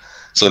recognize it.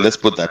 So let's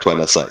put that one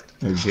aside.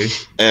 Okay.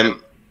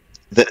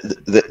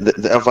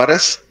 There are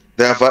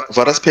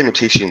various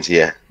permutations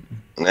here,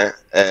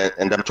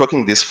 and I'm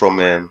talking this from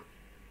a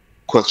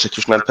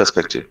constitutional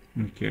perspective.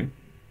 Okay.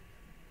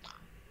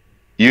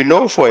 You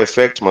know for a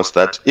fact, most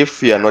that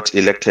if you are not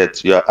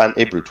elected, you are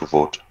unable to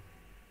vote.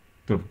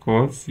 Of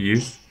course,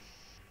 yes.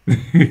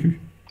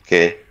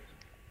 Okay.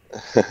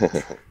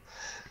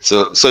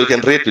 So you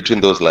can read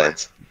between those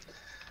lines.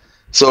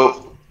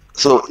 So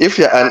if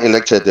you're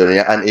unelected and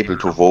you're unable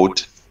to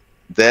vote,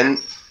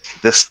 then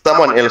there's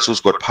someone else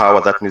who's got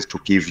power that needs to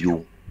give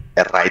you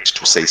a right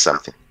to say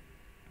something.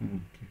 Okay.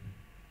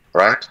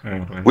 Right?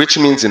 Right. Which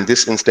means in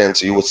this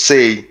instance, you would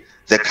say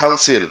the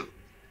council,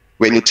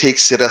 when you take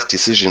serious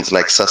decisions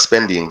like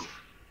suspending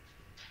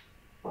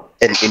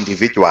an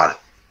individual,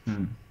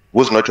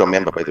 who's not your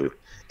member, by the way,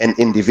 an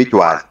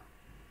individual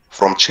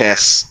from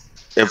chess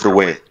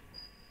everywhere,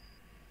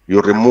 you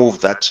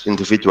remove that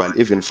individual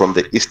even from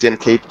the Eastern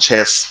Cape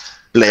chess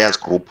players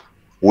group,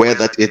 where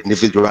that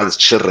individual's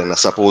children are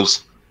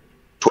supposed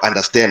to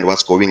understand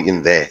what's going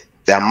in there.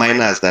 They are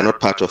minors, they're not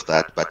part of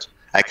that, but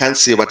I can't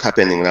see what's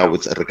happening now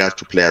with regards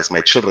to players.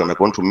 My children are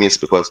going to miss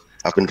because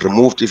I've been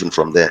removed even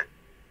from there,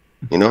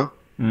 you know?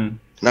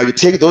 Now you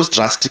take those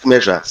drastic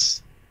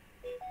measures.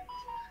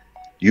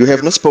 You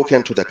have not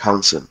spoken to the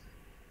council,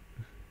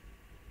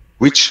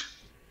 which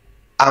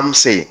I'm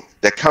saying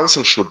the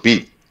council should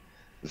be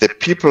the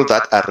people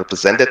that are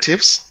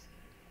representatives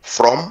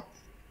from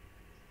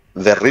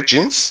the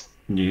regions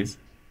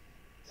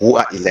who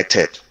are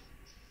elected.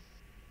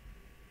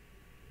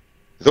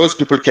 Those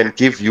people can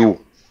give you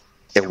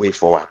a way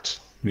forward,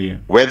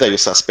 whether you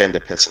suspend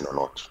a person or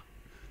not.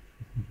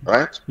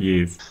 Right?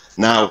 Yes.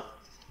 Now,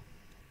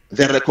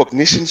 the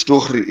recognition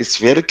story is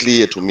very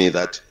clear to me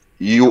that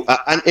you are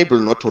unable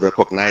not to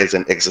recognize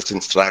an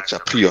existing structure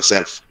pre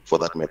yourself, for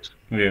that matter.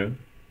 Yeah.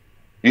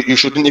 You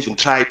shouldn't even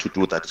try to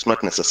do that. It's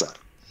not necessary.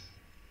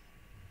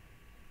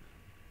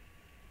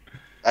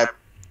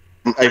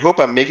 I hope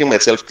I'm making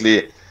myself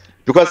clear,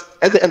 because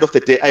at the end of the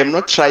day, I am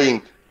not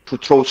trying to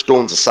throw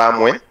stones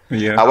somewhere.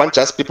 Yeah. I want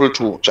just people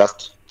to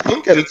just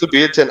think a little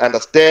bit and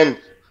understand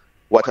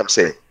what I'm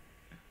saying.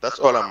 That's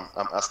all I'm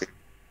asking.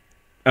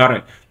 All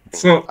right.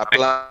 So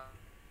apply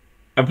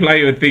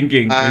your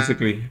thinking,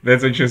 basically.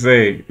 That's what you're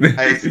saying.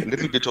 a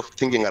little bit of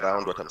thinking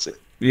around what I'm saying.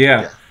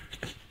 Yeah.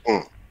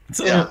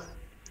 So,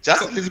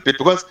 just a little bit,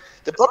 because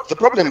the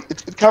problem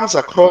it comes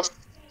across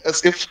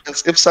as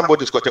if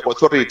somebody's got an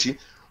authority.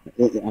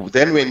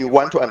 Then when you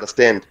want to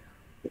understand,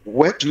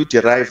 where do you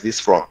derive this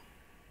from?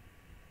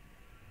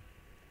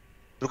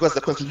 Because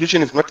the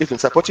Constitution is not even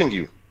supporting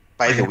you,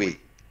 by the way.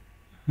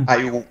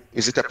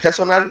 Is it a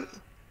personal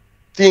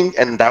thing,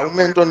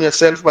 endowment on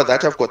yourself, but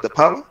that I've got the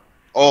power?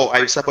 Or are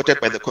you supported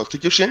by the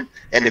Constitution,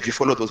 and if you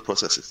follow those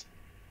processes?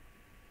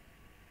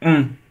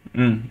 Okay.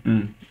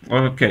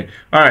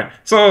 All right.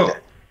 So,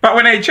 but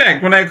when I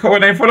checked, when I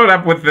followed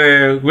up with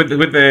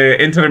the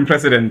interim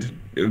president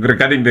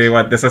regarding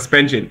the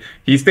suspension,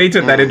 he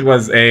stated that it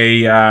was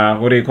a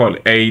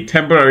a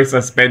temporary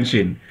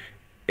suspension.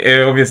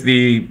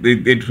 Obviously,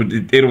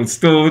 it would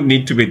still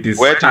need to be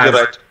discussed. Where did you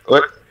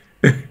write?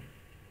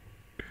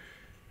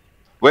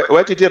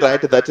 Where did you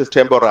write that is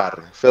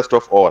temporary? First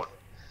of all,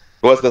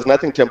 because there's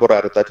nothing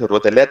temporary that he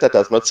wrote. The letter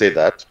does not say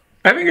that.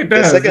 I think it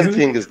does. The second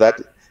thing is that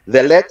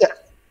the letter,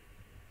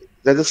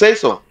 does it say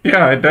so?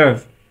 Yeah, it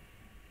does.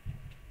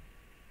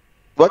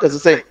 What does it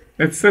say?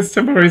 It says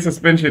temporary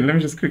suspension. Let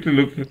me just quickly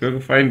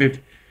look, find it.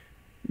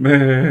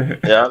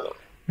 Yeah.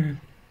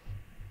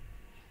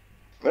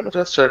 Let me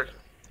just check.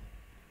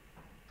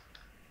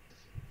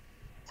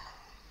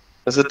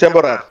 Is it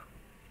temporary?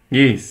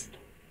 Yes.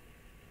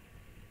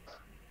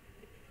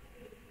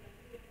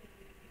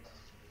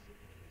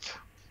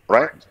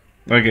 Right?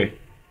 Okay.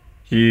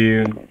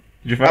 Did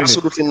you find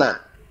absolutely it? None.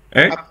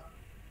 Eh?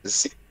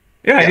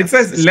 Yeah, it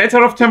says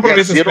letter of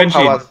temporary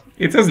suspension.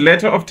 It says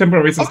letter of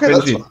temporary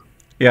suspension.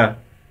 Yeah.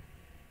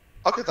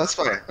 Okay, that's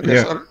fine. Okay,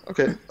 sorry.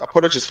 Okay,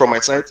 apologies from my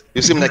side.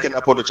 You seem like I can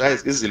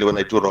apologize easily when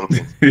I do wrong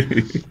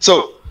things.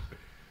 So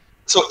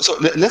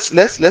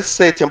let's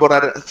say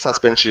temporary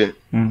suspension.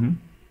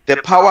 The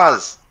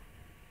powers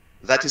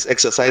that is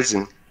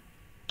exercising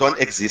don't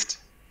exist.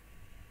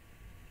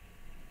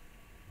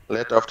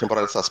 Letter of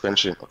temporary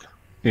suspension. Okay.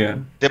 Yeah.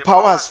 The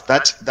powers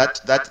that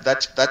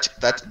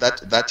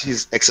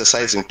he's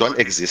exercising don't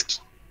exist.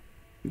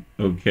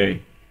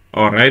 Okay.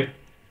 All right.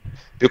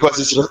 Because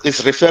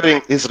it's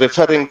referring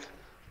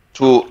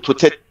to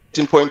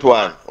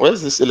 13.1.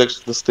 Where's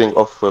this thing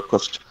of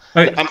constitution?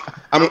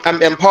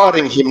 I'm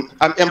empowering him.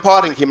 I'm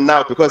empowering him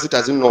now because he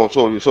doesn't know.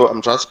 So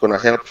I'm just gonna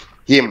help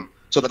him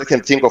so that I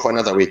can think of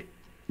another way.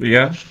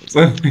 Yeah.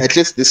 At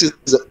least this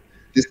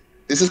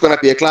is gonna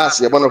be a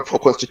class, one for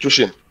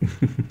constitution.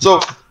 So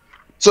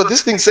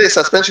this thing says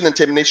suspension and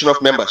termination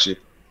of membership.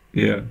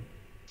 Yeah.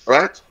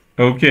 Right.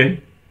 Okay.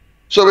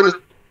 So when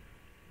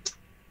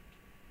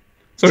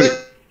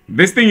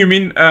this thing you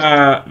mean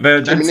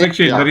the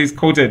section that is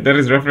quoted, that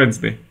is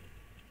referenced there.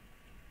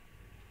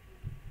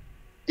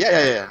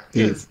 Yeah.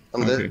 Yes.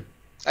 Okay.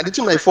 And it's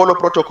in my follow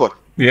protocol.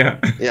 Yeah.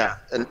 Yeah,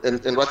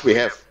 and what we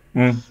have.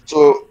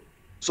 So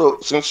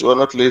since you are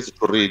not lazy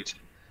to read,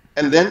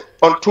 and then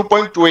on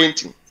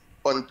 2.20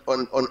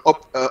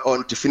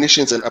 on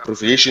definitions and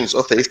abbreviations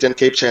of the Eastern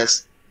Cape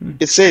chess,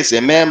 it says a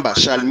member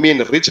shall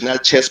mean regional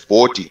chess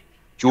body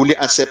duly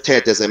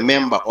accepted as a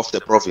member of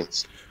the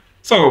province.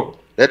 So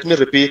let me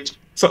repeat.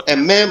 So a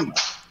member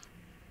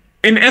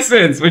In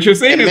essence, what you're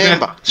saying A is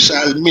member that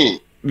shall mean.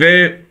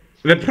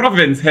 the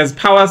province has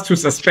powers to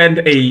suspend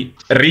a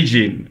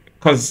region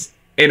because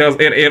it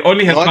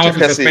only has Not powers a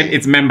to suspend person.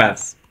 its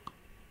members,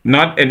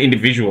 not an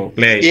individual.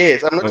 Like,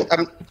 Yes, I'm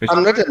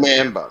not a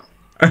member.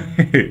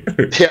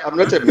 Yeah, I'm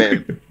not a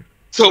member.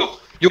 So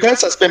you can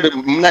suspend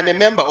me. I'm a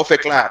member of a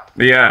club.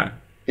 Yeah.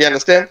 You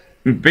understand?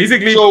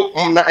 Basically, So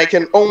I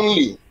can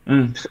only.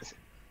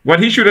 what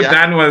he should have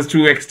Yeah. done was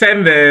to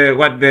extend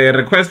the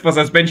request for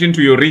suspension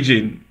to your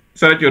region,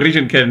 so that your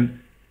region can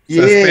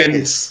suspend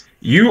Yes.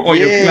 you or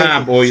your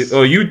club, or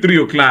you through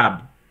your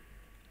club.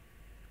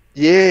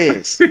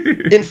 Yes.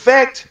 in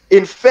fact,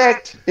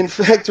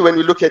 when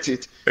we look at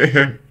it,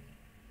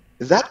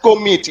 that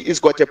committee has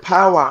got a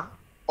power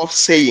of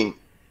saying,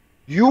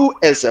 you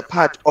as a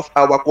part of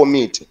our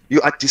committee,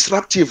 you are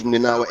disruptive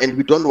now, and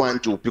we don't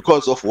want to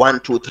because of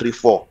 1, 2, 3,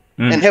 4,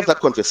 and have that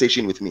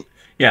conversation with me.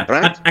 Yeah.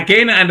 Right.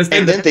 Again, I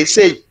understand. And then they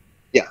say,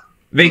 yeah,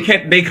 they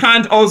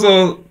can't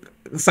also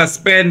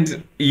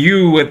suspend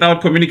you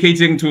without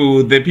communicating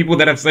to the people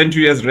that have sent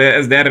you as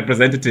their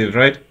representative,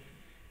 right?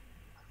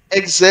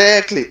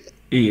 Exactly.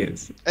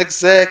 Yes.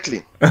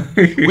 Exactly.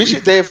 Which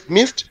they've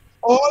missed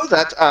all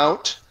that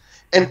out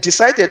and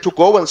decided to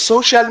go on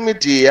social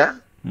media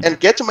and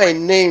get my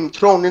name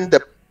thrown in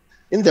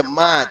the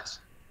mud.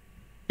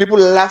 People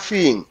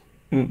laughing.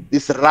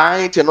 It's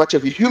right and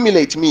whatever.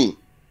 Humiliate me.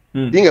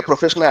 Being a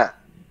professional.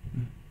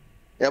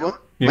 Yeah,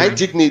 my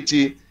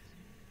dignity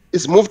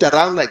is moved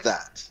around like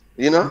that.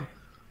 You know?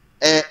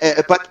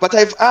 But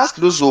I've asked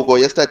Luzugo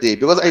yesterday,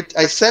 because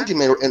I sent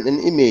him an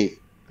email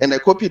and I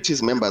copied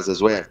his members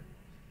as well,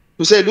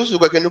 to say,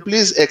 Luzugo, can you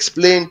please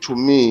explain to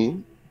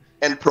me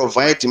and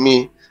provide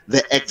me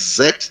the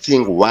exact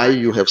thing why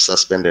you have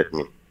suspended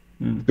me?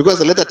 Because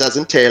the letter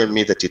doesn't tell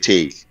me the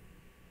detail.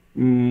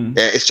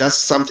 It's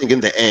just something in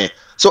the air.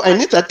 So I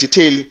need that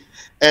detail.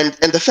 And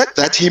the fact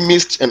that he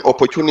missed an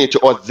opportunity,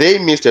 or they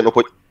missed an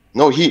opportunity.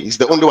 No, he is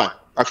the only one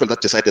actually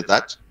that decided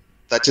that.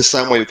 That is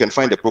somewhere you can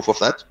find a proof of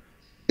that.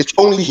 It's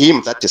only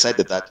him that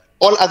decided that.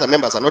 All other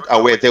members are not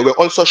aware. They were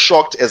also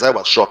shocked as I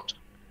was shocked.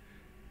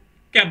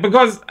 Yeah,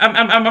 because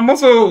I'm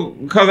also,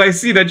 because I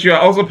see that you are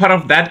also part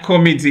of that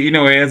committee in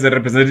a way as a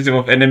representative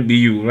of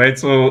NMBU, right?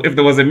 So if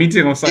there was a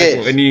meeting or something,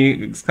 or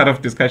any kind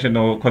of discussion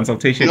or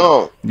consultation,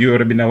 you would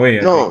have been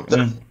aware. No,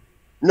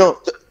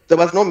 there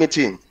was no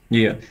meeting.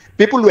 Yeah.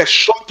 People were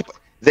shocked.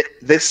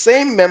 The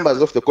same members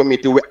of the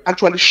committee were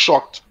actually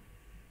shocked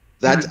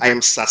that I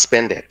am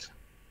suspended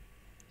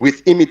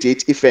with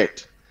immediate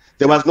effect.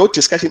 There was no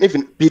discussion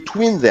even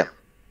between them.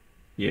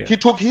 Yeah. He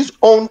took his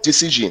own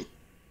decision.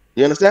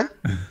 You understand?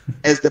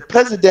 As the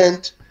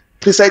president,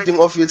 presiding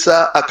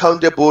officer,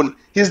 accountable,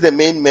 he's the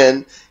main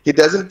man. He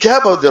doesn't care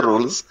about the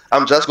rules.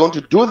 I'm just going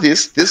to do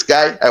this. This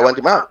guy, I want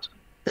him out.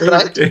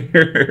 Right?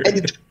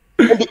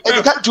 and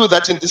you can't do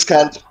that in this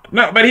country.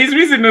 No, but his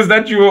reason is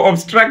that you were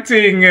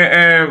obstructing.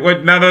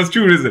 Now there's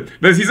two reasons.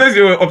 He says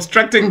you were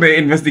obstructing the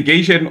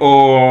investigation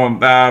or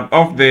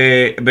of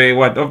the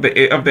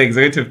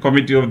executive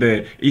committee of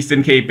the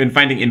Eastern Cape in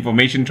finding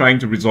information, trying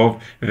to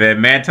resolve the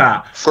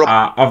matter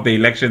of the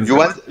elections.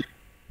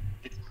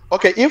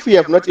 Okay, if we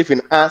have not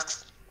even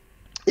asked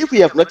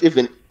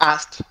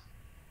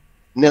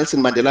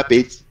Nelson Mandela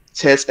Bay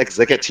Chess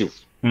executive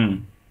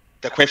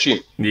the question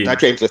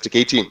that you're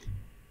investigating.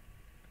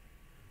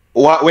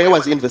 Where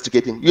was he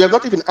investigating? You have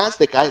not even asked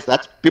the guys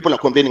that people are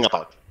complaining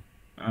about.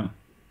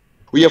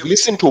 We have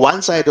listened to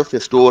one side of the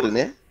story,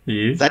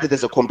 that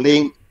there's a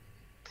complaint.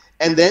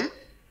 And then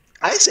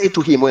I say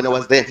to him when I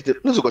was there,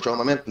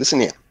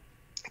 listen here,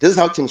 this is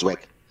how things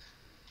work.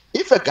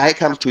 If a guy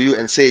comes to you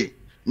and say,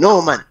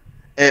 no man,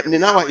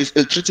 Mninawa is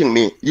ill-treating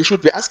me, you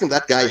should be asking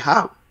that guy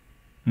how.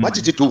 What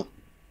did he do?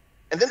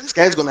 And then this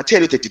guy is going to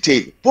tell you the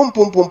detail. Boom,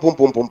 boom, boom, boom,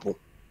 boom, boom, boom.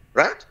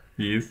 Right?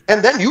 Yes.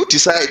 And then you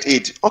decide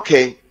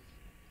okay,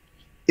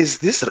 is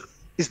this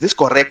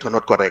correct or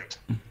not correct?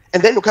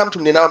 And then you come to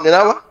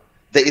Mninawa,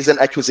 there is an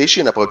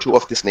accusation about you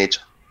of this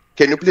nature.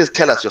 Can you please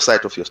tell us your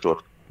side of your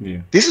story?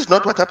 Yeah. This is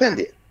not what happened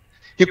here.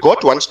 He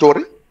got one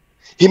story,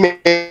 he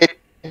made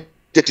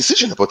the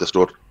decision about the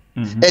story,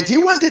 and he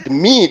wanted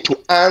me to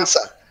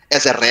answer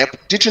as a rep.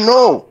 Did you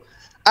know?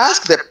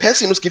 Ask the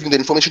person who's giving the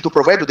information to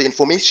provide you the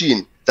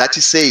information that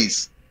he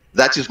says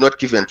that is not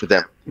given to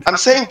them. I'm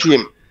saying to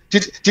him,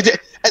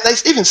 and I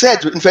even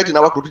said, in fact, in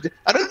our group,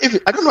 I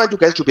don't want you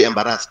guys to be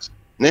embarrassed,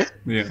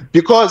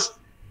 because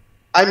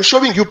I'm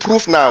showing you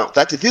proof now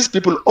that these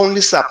people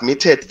only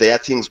submitted their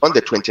things on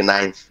the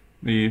 29th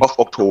of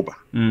October,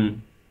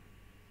 in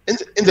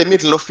the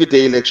middle of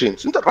the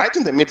elections, right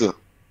in the middle.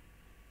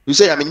 You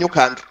say, I'm a new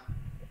country,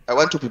 I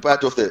want to be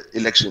part of the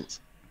elections.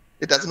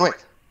 It doesn't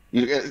work.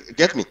 You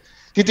get me?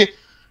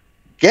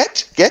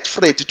 Get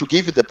Fred to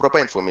give you the proper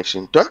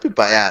information. Don't be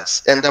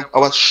biased. And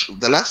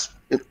the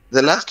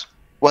last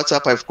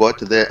WhatsApp I've got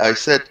there, I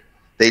said,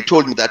 they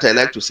told me that I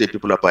like to say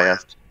people are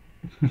biased.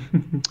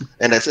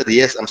 And I said,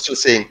 yes, I'm still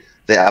saying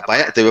they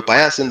were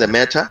biased in the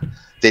matter.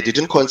 They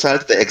didn't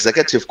consult the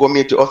executive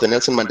committee of the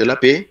Nelson Mandela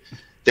Bay.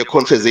 The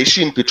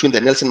conversation between the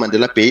Nelson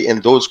Mandela Bay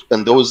and those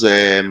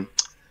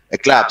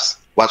clubs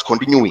was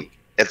continuing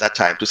at that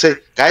time to say,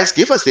 guys,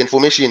 give us the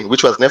information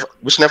which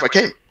never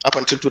came up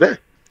until today.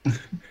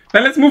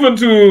 Now let's move on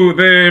to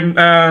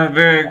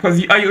the because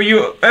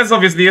you as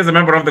obviously as a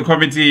member of the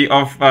committee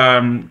of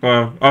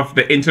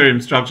the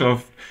interim structure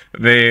of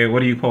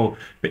the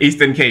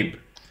Eastern Cape.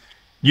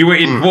 You were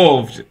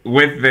involved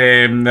with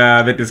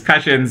the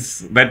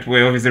discussions that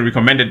were obviously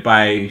recommended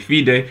by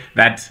FIDE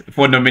that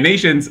for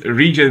nominations,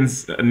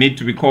 regions need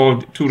to be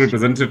called two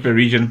representatives per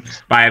region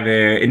by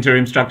the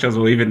interim structures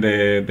or even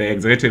the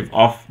executive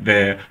of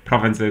the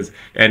provinces,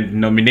 and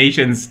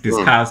nominations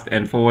discussed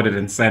and forwarded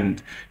and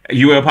sent.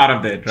 You were a part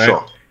of that, right?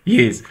 Sure.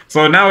 Yes.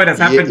 So now it has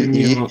happened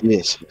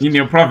in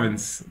your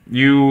province.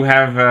 You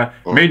have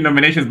made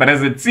nominations, but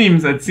as it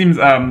seems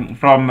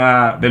from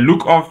the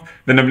look of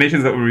the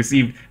nominations that we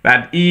received,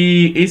 that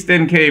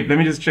Eastern Cape, let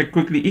me just check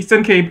quickly,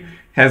 Eastern Cape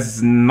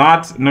has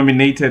not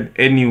nominated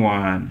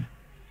anyone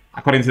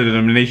according to the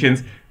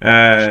nominations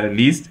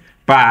list,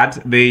 but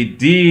they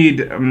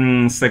did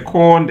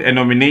second a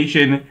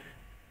nomination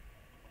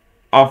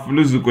of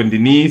Luzuko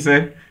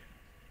Ndinise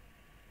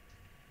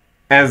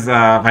as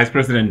Vice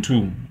President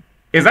 2.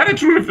 Is that a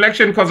true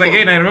reflection? Because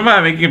again, I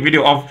remember making a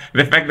video of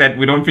the fact that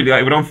we don't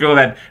feel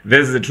that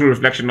this is a true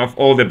reflection of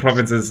all the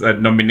provinces'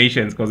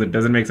 nominations, because it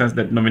doesn't make sense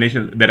that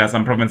there are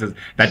some provinces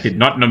that did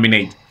not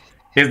nominate.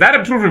 Is that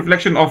a true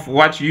reflection of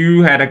what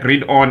you had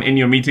agreed on in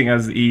your meeting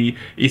as the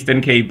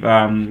Eastern Cape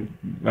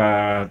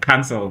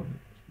Council?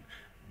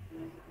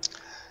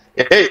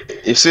 Hey,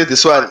 you see,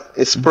 this one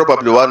is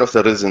probably one of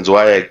the reasons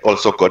why I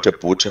also got a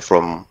boot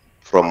from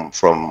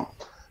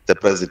the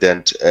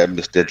president,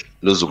 Mr.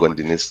 Luzuko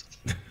Ndinise.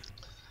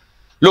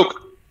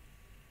 Look,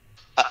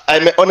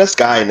 I'm an honest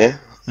guy, ne?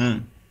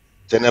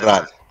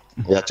 General.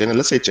 Yeah,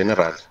 let's say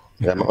general.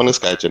 Yeah, I'm an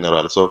honest guy,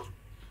 general.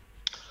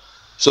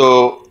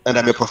 So, and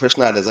I'm a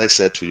professional, as I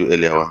said to you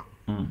earlier on.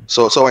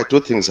 So I do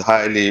things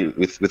highly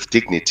with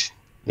dignity.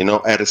 You know,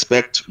 I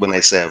respect when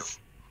I serve,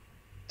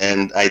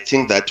 and I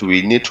think that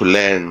we need to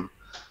learn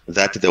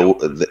that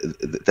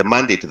the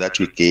mandate that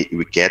we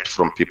get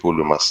from people,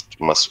 we must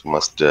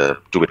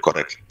do it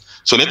correctly.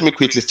 So let me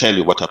quickly tell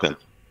you what happened.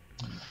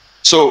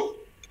 So,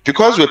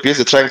 because we're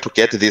busy trying to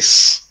get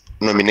these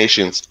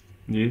nominations,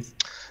 yes,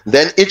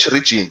 then each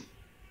region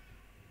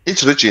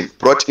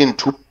brought in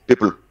 2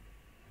 people.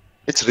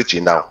 Each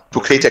region now to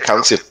create a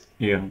council.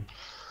 Yeah.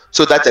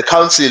 So that the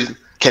council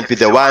can be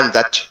the one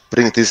that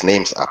brings these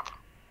names up.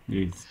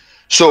 Yes.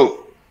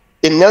 So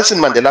in Nelson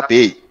Mandela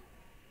Bay,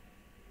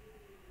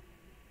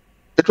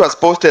 it was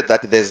posted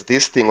that there's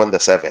this thing on the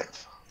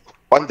 7th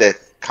on the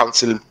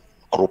council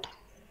group,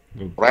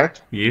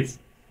 right? Yes.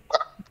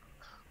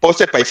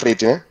 Posted by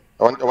Fred.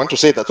 I want to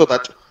say that so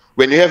that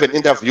when you have an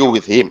interview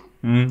with him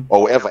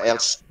or whoever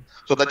else,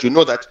 so that you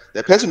know that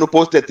the person who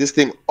posted this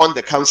thing on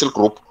the council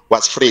group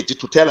was Fred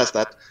to tell us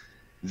that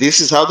this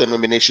is how the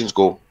nominations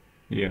go.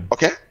 Yeah.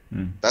 Okay.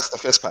 That's the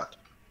first part.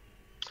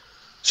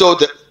 So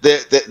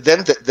then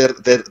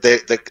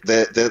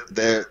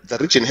the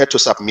region had to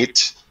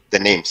submit the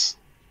names,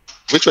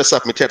 which were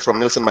submitted from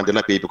Nelson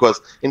Mandela Bay, because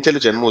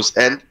Intelligent Moves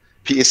and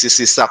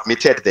PECC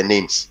submitted the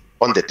names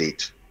on the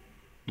date.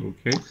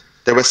 Okay.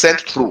 They were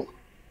sent through.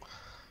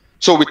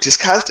 So we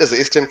discussed as the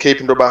Eastern Cape,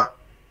 Ndoba,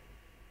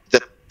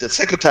 the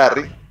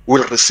secretary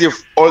will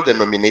receive all the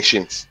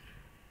nominations.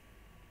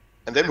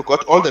 And then we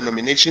got all the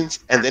nominations,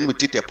 and then we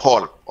did a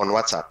poll on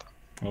WhatsApp.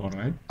 All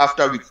right.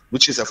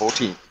 Which is a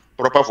voting.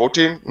 Proper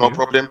voting, no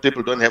problem.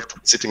 People don't have to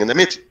be sitting in the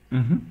meeting.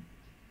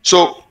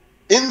 So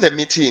in the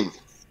meeting,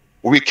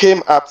 we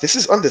came up, this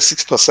is on the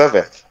 6th or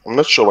 7th. I'm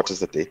not sure what is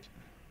the date.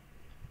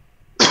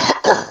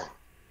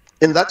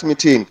 In that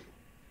meeting,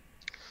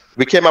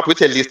 we came up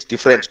with a list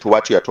different to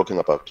what you are talking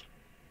about.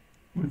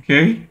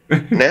 Okay.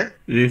 Ne?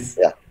 Yes.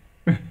 Yeah.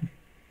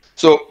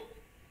 So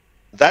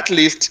that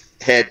list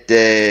had,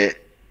 I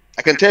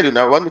can tell you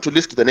now, I want me to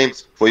list the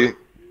names for you.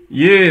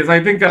 Yes,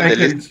 I think I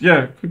can,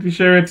 quickly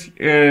share it.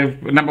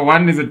 Number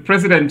 1, is it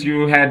President?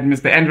 You had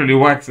Mr. Andrew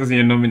Lewax as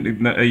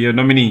your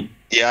nominee.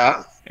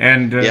 Yeah.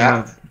 And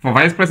for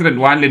Vice President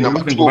 1,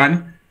 number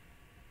 2.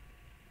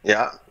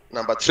 Yeah.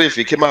 Number 3,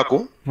 Viki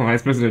Maku. For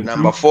Vice President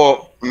Number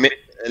 4,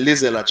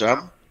 Lizela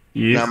Jam.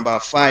 Yes. Number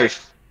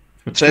 5,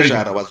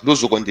 Treasurer was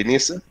Luzuko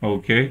Ndinise.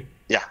 Okay.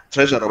 Yeah,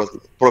 Treasurer was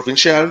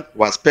Provincial,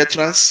 was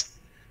Petras,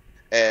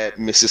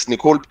 Mrs.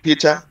 Nicole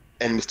Peter,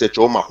 and Mr.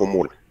 Joe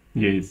Mahumul.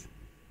 Yes.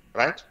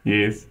 Right?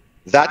 Yes.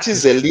 That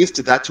is a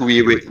list that we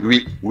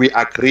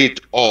agreed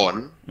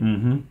on,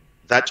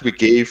 that we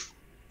gave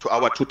to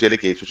our 2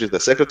 delegates, which is the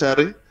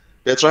Secretary,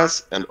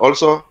 Petras, and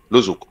also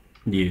Luzuko.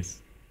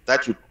 Yes.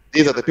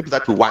 These are the people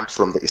that we want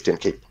from the Eastern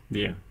Cape.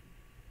 Yeah.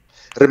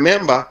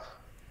 Remember,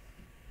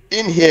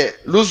 in here,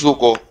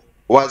 Luzuko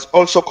was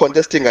also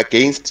contesting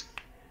against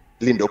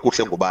Lindo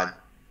Kuhle Ngubane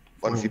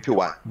on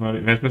VP1.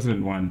 Vice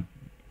President 1.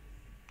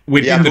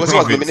 Within the province.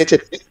 Was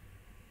nominated.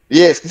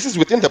 Yes, this is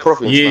within the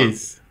province.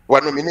 Yes. We're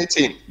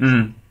nominating.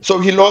 So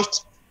he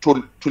lost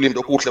to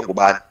Lindo Kuhle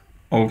Ngubane.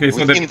 Okay,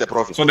 so the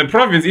province. So the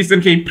province,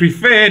 Eastern Cape,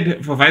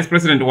 preferred for Vice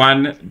President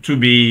 1 to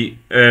be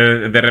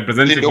the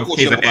representative of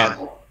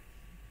KZN.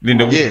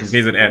 Yes.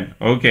 KZN.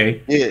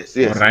 Okay. Yes.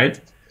 Yes. All right.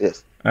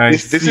 Yes.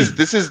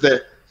 This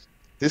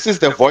is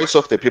the voice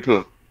of the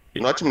people,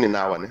 not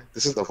Mninawa.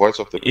 This is the voice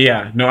of the people.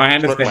 Yeah. No, I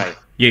understand. It's not mine.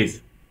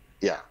 Yes.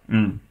 Yeah.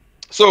 Mm.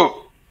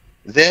 So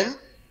then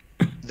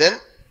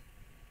it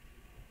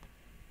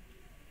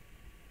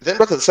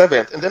was the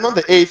 7th, and then on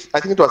the 8th, I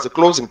think it was a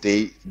closing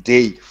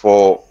day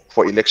for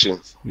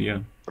elections. Yeah.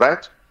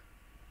 Right?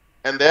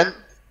 And then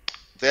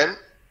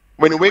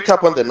when you wake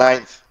up on the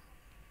 9th,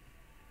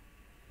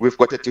 we've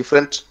got a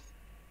different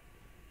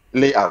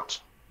layout.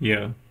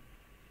 Yeah.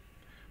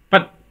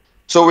 But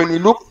so when you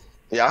look,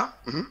 yeah.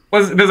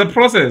 Mm-hmm. There's a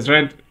process,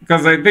 right?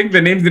 Because I think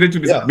the names needed to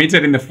be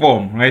submitted in the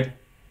form, right?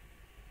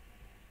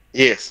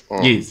 Yes.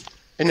 Yes.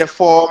 In the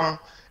form,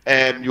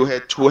 you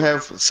had to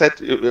have set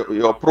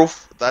your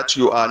proof that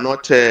you are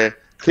not a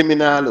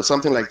criminal or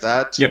something like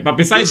that. Yeah, but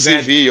besides your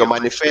CV, that, your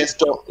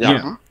manifesto. Yeah.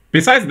 Mm-hmm.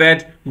 Besides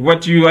that,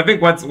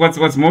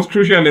 what's most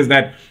crucial is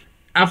that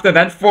after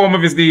that form,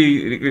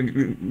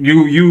 obviously,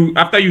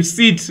 after you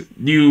sit,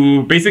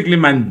 you basically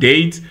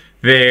mandate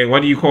the,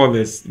 what do you call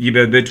this?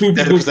 The two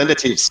people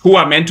representatives who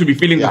are meant to be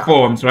filling the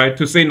forms, right?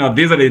 To say, no,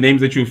 these are the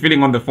names that you're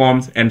filling on the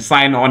forms and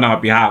sign on our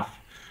behalf.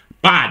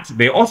 But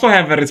they also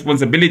have a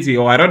responsibility,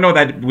 or I don't know,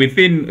 that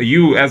within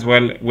you as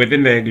well,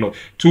 within the ExeCo,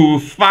 to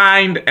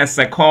find a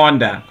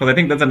seconder, because I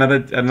think that's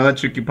another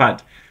tricky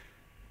part.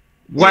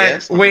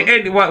 Yes.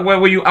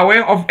 Were you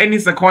aware of any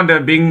seconder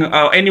being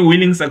any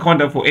willing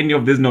seconder for any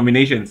of these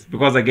nominations?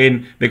 Because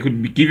again, they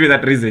could give you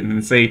that reason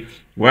and say,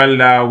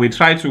 well, we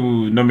tried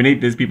to nominate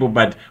these people,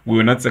 but we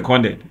were not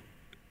seconded.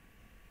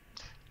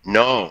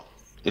 No.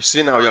 You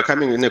see, now you're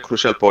coming in a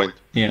crucial point.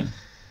 Yeah.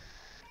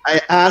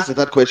 I asked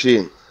that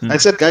question. I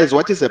said, guys,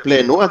 what is the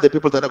plan? Who are the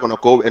people that are going to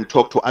go and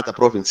talk to other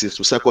provinces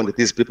to second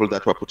these people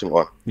that we're putting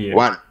on? Yeah.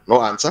 1,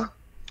 no answer.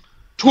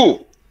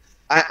 2,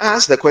 I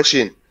asked the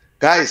question,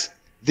 guys,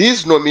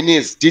 these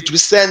nominees, did you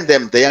send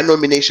them their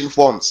nomination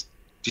forms?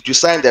 Did you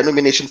sign their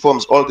nomination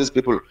forms, all these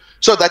people?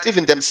 So that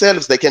even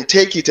themselves, they can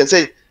take it and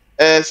say,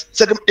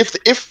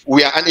 if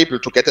we are unable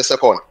to get a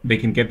second, they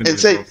can get them and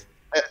themselves.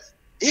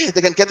 Say,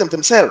 they can get them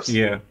themselves.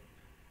 Yeah.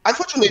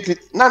 Unfortunately,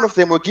 none of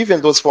them were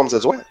given those forms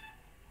as well.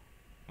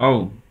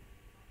 Oh.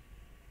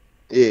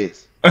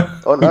 Yes.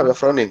 Oh, now we're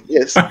frowning.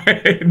 Yes.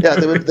 Yeah,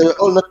 they were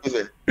all not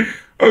given. Okay.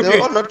 They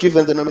were all not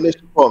given the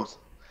nomination forms,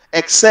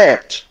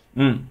 except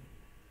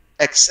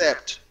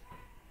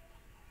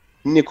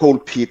Nicole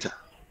Peter.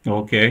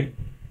 Okay.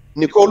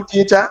 Nicole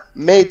Peter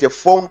made a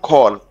phone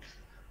call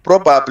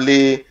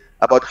probably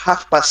about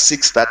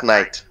 6:30 that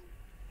night,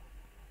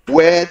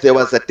 where there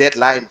was a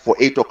deadline for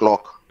 8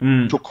 o'clock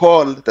to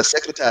call the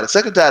secretary.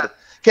 Secretary,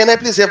 can I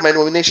please have my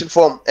nomination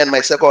form and my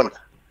second?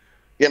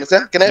 You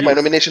understand? Can I have my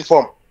nomination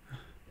form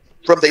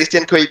from the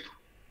Eastern Cape?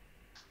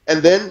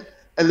 And then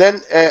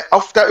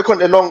after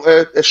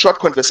a short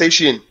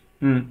conversation,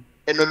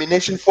 a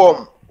nomination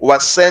form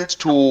was sent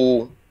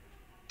to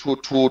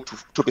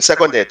be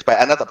seconded by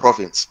another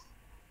province.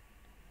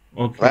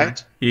 Okay.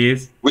 Right?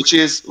 Yes. Which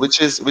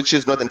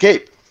is Northern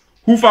Cape.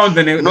 Who found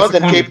the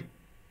Northern Cape?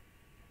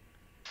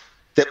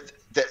 The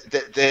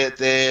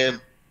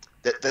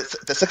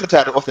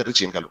secretary of the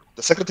region,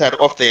 the secretary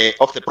of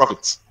the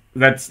province.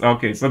 That's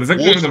okay. So the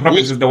secretary of the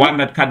province is the one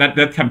that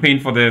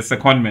campaigned for the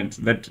secondment,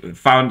 that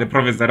found the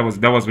province that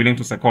was willing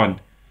to second.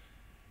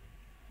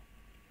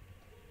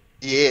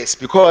 Yes,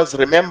 because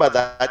remember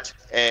that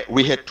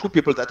we had 2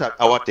 people that are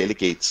our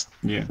delegates.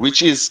 Yeah.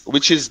 Which is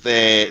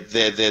the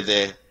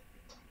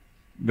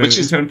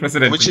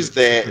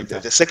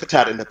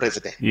secretary and the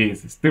president.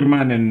 Yes,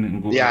 Stirman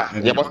and Nguga.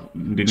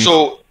 Yeah.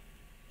 So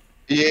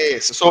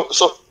yes,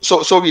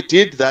 so we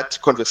did that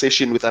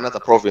conversation with another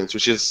province,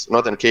 which is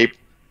Northern Cape,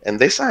 and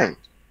they signed.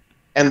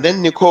 And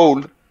then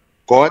Nicole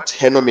got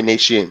her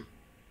nomination.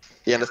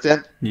 You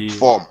understand? Yeah.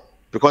 Form,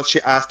 because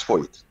she asked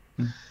for it.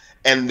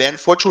 And then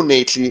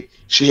fortunately,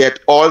 she had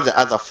all the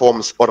other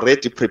forms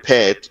already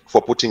prepared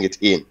for putting it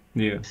in.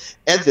 Yeah.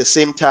 At the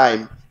same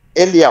time,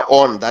 earlier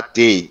on that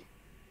day,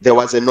 there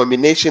was a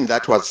nomination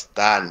that was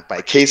done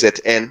by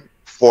KZN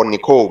for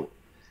Nicole,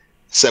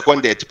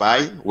 seconded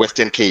by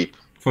Western Cape.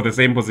 For the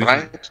same position,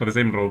 right? For the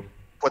same role.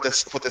 For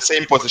the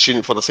same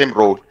position, for the same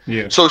role.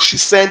 Yeah. So she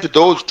sent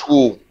those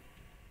 2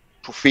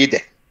 to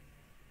FIDE.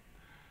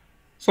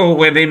 So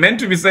were they meant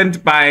to be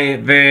sent by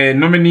the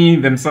nominee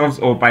themselves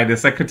or by the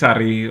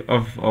secretary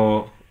of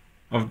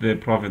the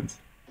province?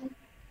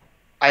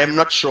 I am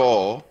not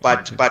sure,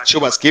 but she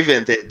was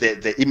given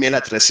the email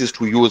addresses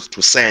to use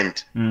to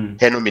send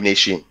her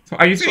nomination. So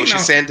are you saying she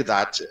sent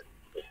that?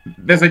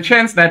 There's a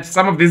chance that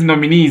some of these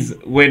nominees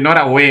were not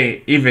aware,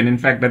 even in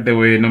fact, that they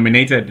were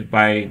nominated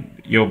by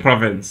your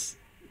province,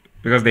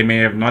 because they may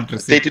have not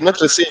received. They did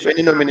not receive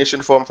any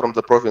nomination form from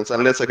the province,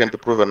 unless I can be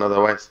proven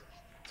otherwise.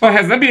 So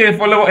has there been a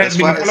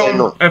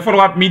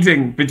follow-up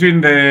meeting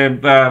between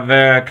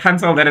the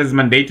council that has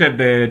mandated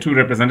the 2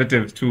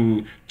 representatives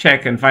to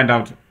check and find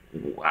out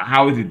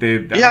how did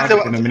the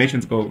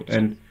nominations go?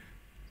 And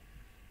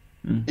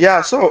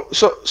yeah, so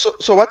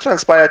what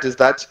transpired is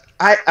that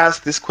I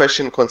asked this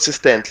question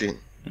consistently,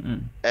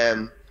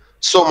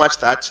 so much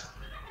that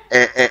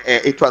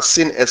it was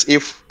seen as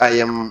if I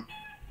am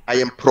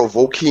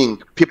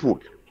provoking people,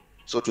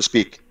 so to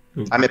speak.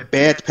 Okay. I'm a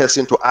bad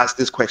person to ask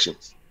these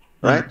questions,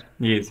 right?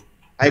 Yes.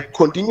 I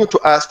continue to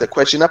ask the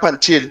question up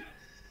until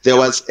there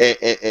was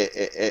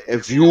a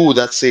view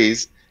that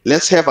says,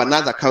 let's have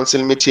another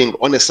council meeting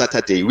on a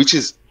Saturday, which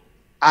is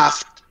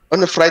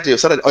on a Friday or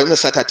Saturday, or on a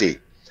Saturday,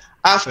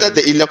 after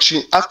the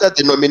election, after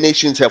the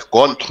nominations have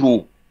gone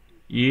through.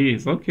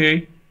 Yes,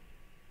 okay.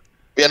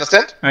 You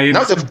understand?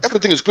 Now that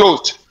everything is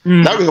closed,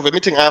 now we have a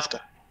meeting after.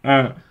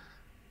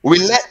 We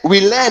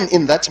learn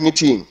in that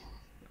meeting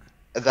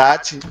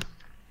that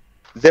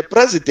the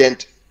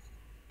president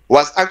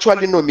was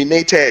actually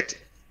nominated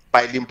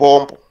by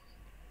Limpopo.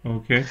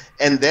 Okay.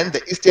 And then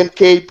the Eastern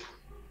Cape,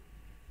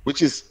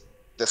 which is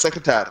the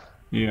secretary,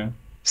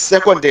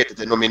 seconded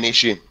the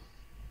nomination.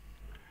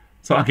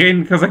 So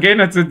again, because again,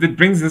 it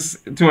brings us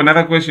to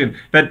another question,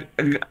 that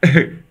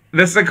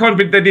the second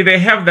bit, did they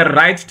have the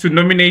right to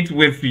nominate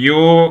with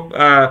your,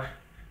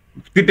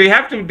 did they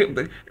have to,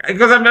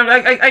 because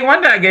I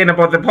wonder again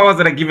about the powers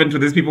that are given to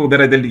these people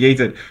that are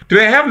delegated. Do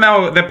they have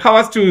now the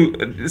powers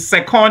to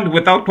second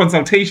without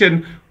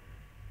consultation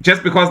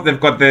just because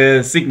they've got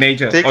the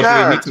signature? They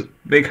can't.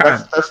 They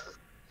can't.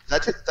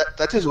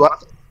 That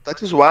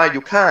is why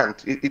you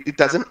can't. It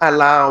doesn't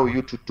allow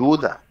you to do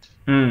that.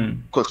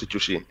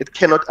 Constitution. It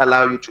cannot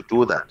allow you to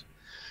do that.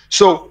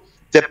 So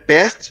the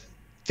best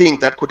thing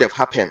that could have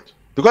happened,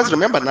 because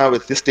remember now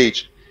at this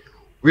stage,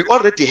 we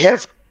already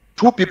have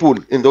 2 people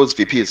in those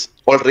VPs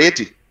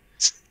already,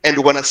 and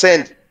we're going to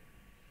send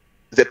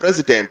the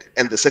president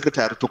and the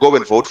secretary to go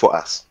and vote for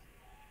us.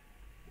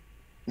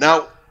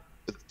 Now,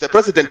 the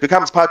president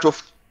becomes part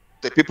of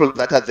the people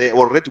that are there.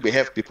 Already we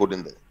have people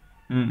in there.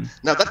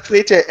 Now that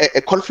creates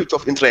a conflict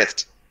of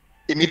interest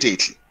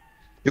immediately,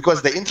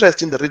 because the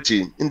interest in the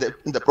region, in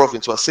the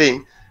province, was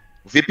saying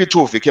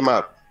VP2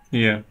 Vikemaku.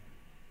 Yeah.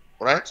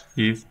 Right?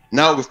 Yes.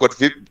 Now we've got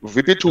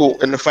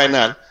VP2 in the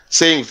final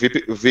saying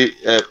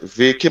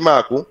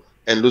Vikemaku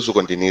and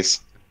Luzukondinisi.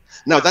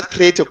 Now that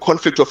creates a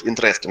conflict of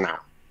interest now.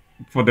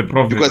 For the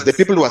province. Because the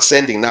people who are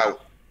sending now.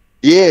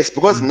 Yes,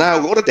 because now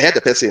we already had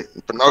a person.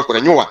 Now we've got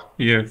a new one.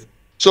 Yes.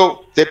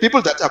 So the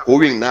people that are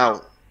going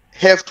now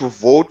have to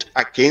vote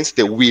against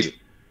the will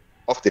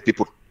of the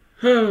people.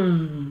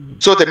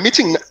 So then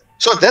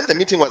the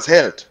meeting was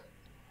held.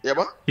 Yeah,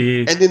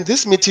 yes. And in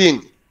this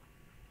meeting,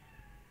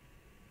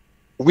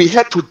 we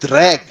had to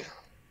drag.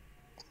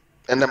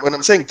 And when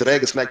I'm saying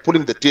drag, it's like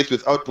pulling the teeth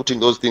without putting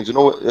those things. You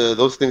know,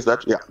 those things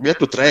that, we had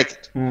to drag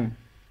it.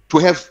 To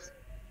have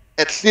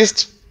at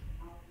least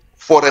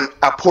for an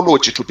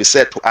apology to be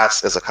said to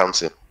us as a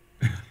council.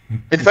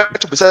 In fact,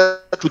 to be said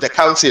to the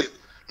council,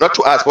 not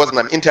to us, because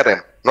I'm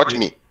interim, not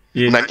me.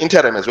 Yes. I'm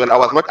interim as well. I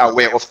was not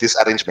aware of this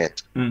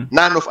arrangement.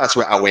 None of us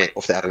were aware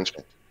of the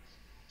arrangement.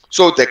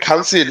 So the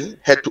council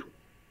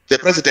the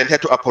president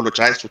had to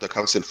apologize to the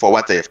council for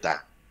what they have done.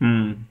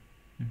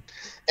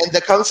 And the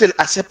council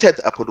accepted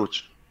the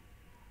apology.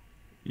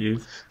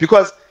 Yes.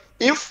 Because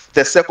if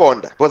the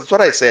seconder, because that's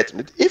what I said,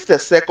 if the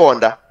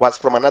seconder was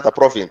from another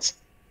province,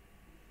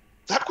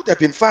 that could have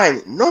been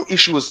fine. No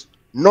issues,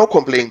 no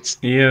complaints.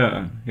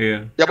 Yeah.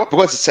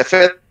 Because it's a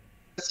fair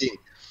thing.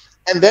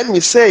 And then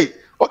we say,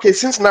 okay,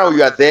 since now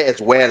you are there as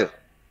well,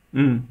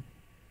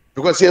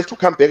 because he has to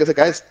come back and say,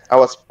 guys, I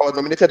was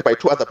nominated by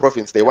 2 other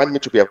provinces. They want me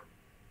to be a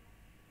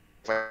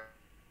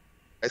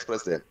vice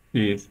president.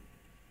 Yes.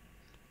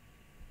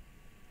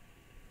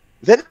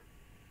 Then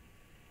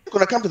you're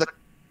going to come to the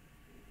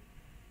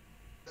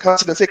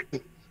council and say,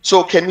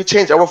 so can we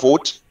change our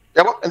vote?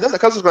 And then the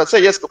council is going to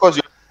say, yes, because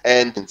you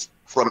and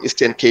from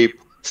Eastern Cape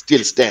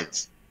still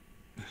stands.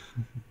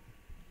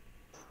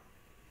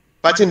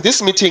 But in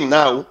this meeting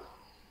now,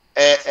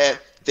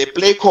 the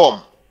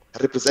Playcom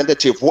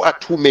representative, who are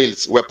 2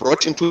 males, were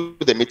brought into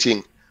the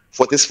meeting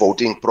for this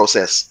voting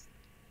process.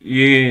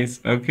 Yes,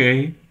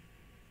 okay.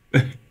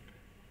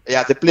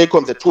 Yeah, the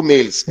Playcom, the 2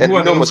 males. And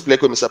you know most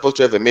Playcom is supposed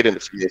to have a male and a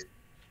female.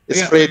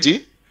 It's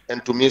Freddy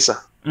and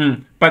Tumisa.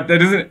 But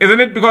that isn't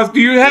it? Because do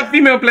you have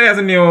female players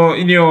in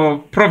your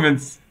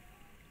province?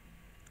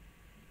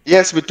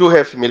 Yes, we do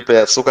have female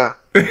players, Suka.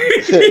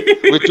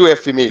 We do have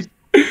female.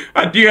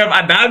 But do you have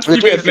adult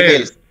female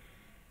players?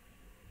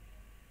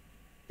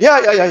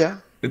 Yeah.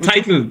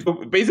 Titled. So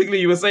basically,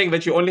 you were saying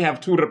that you only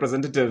have 2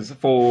 representatives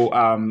for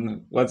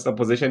what's the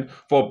position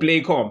for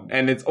Playcom,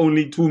 and it's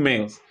only 2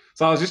 males.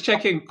 So I was just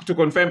checking to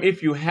confirm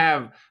if you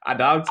have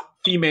adult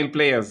female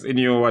players in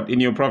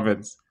your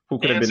province who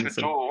could have been. Yes,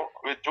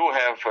 we do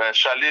have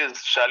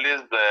Charlize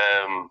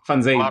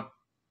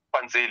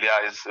Panzelia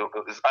is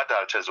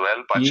adult as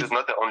well, but she's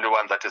not the only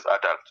one that is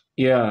adult.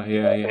 Yeah.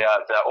 There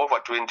are over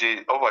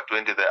 20.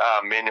 There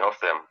are many of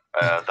them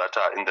that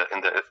are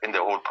in the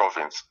whole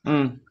province.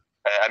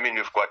 I mean,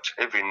 we've got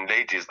even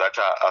ladies that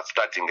are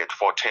studying at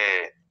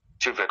Forte,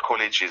 TVET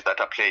colleges that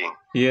are playing.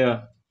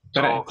 Yeah.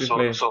 So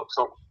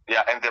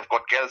and they've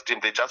got girls' team.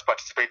 They just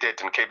participated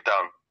in Cape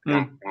Town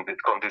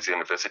from these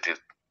universities.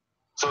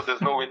 So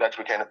there's no way that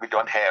we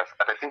don't have.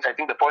 But I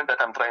think the point that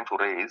I'm trying to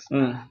raise is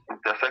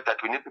the fact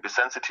that we need to be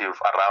sensitive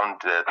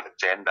around the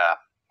gender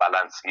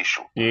balance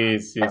issue.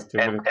 Yes, and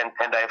definitely.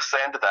 and I've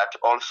sent that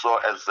also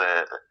as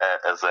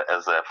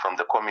a from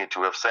the committee.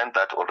 We have sent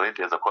that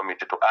already as a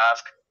committee to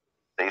ask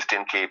the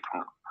Eastern Cape.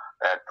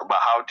 But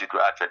how did we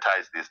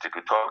advertise this? Did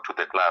we talk to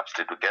the clubs?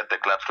 Did we get the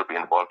clubs to be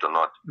involved or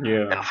not?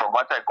 Yeah. And from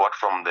what I got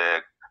from the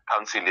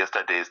council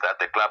yesterday is that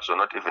the clubs were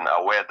not even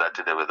aware that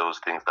there were those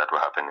things that were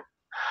happening.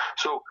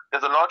 So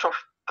there's a lot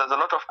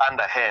of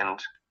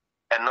underhand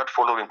and not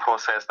following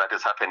process that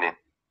is happening.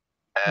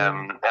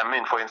 I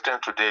mean, for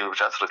instance, today we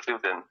just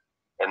received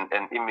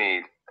an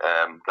email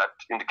that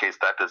indicates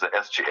that there's a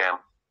SGM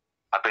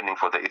happening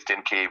for the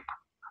Eastern Cape,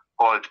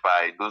 called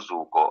by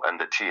Luzuko and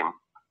the team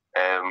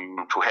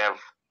to have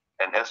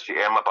an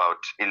SGM about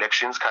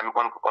elections,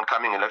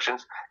 oncoming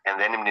elections,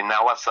 and then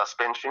Mninawa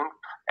suspension,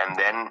 and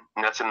then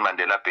Nelson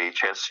Mandela Bay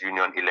Chess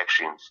Union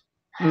elections.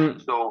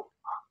 So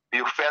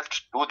you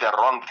first do the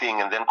wrong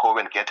thing and then go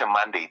and get a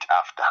mandate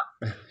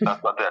after.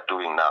 That's what they're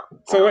doing now.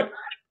 So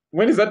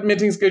when is that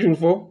meeting scheduled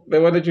for?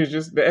 The one that you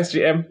just, the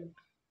SGM?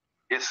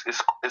 Is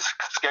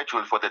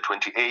scheduled for the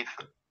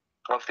 28th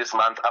of this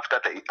month after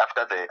the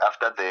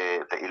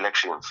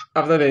elections.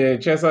 After the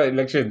Chessa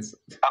elections.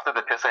 After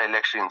the Chessa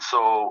elections.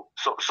 So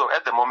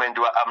at the moment,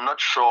 I'm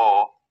not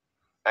sure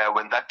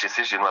when that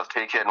decision was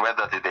taken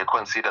whether they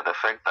consider the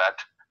fact that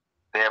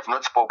they have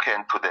not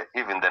spoken to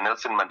even the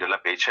Nelson Mandela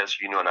Bay Chess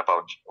Union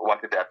about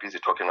what they are busy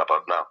talking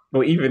about now.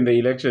 Or even the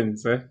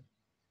elections, eh?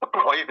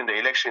 Or even the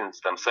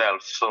elections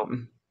themselves. So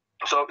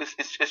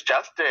it's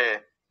just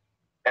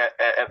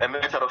a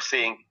matter of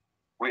saying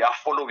we are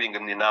following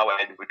Mninawa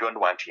and we don't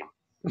want him.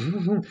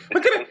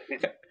 But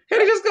can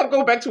I just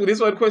go back to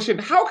this one question?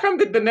 How come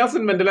did the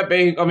Nelson Mandela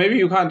Bay, or maybe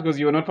you can't because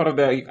you're not part of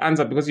the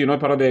answer, because you're not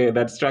part of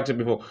that structure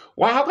before.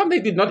 How come they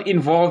did not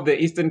involve the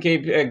Eastern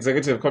Cape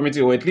Executive Committee,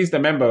 or at least a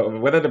member,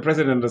 whether the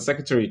president or the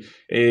secretary,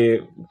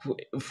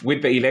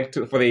 with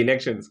the for the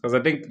elections? Because I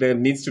think there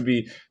needs to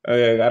be,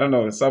 I don't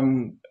know,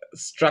 some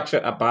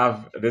structure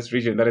above this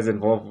region that is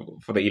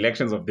involved for the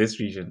elections of this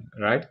region,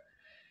 right?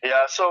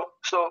 Yeah, so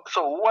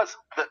who was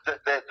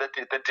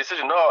the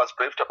decision? No, I was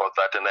briefed about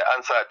that, and I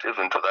answered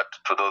even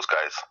to those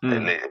guys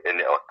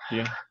early on.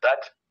 Yeah.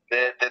 That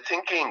the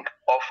thinking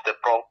of the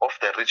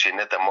region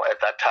at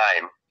that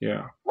time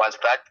was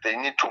that they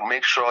need to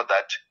make sure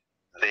that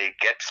they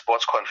get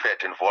Sports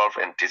Confed involved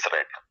and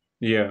DISREC.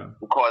 Yeah.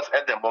 Because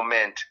at the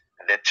moment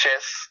the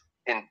chess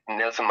in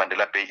Nelson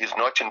Mandela Bay is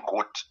not in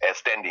good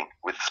standing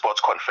with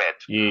Sports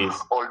Confed.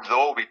 Yes.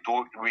 Although we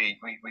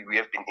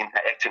have been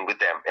interacting with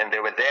them, and they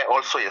were there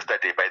also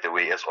yesterday, by the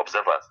way, as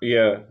observers.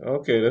 Yeah.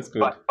 Okay, that's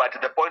good. But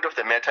the point of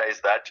the matter is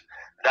that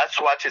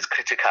that's what is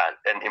critical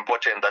and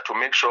important, that to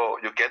make sure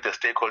you get the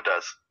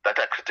stakeholders that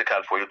are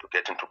critical for you to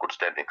get into good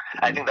standing.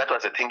 I think that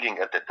was the thinking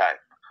at the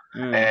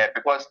time,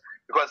 because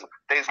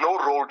there is no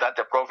role that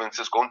the province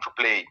is going to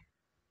play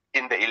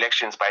in the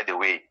elections, by the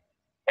way.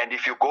 And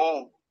if you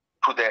go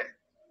to the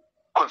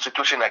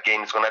constitution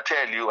again, it's going to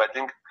tell you, I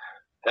think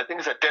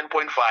it's a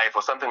 10.5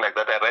 or something like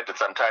that. I read it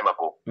some time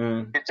ago.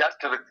 It's just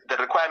the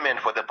requirement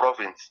for the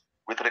province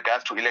with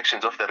regards to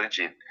elections of the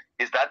region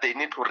is that they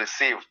need to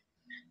receive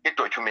a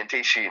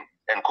documentation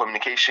and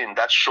communication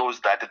that shows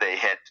that they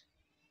had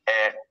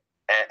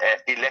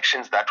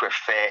elections that were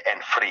fair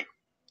and free.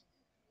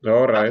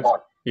 All right.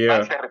 Yeah.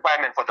 That's the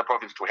requirement for the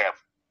province to have.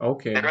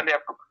 Okay. They don't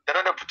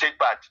have to take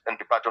part and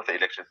be part of the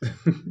elections.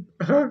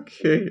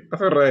 Okay.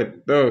 All right.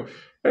 No.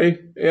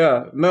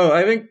 No,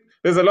 I think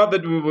there's a lot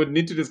that we would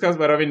need to discuss,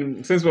 but I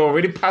mean, since we're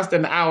already past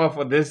an hour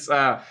for this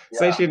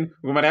session,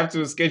 we might have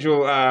to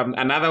schedule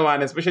another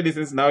one, especially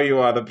since now you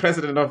are the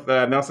president of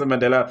the Nelson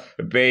Mandela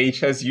Bay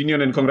Chess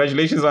Union, and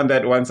congratulations on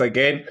that once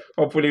again.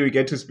 Hopefully we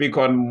get to speak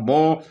on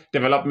more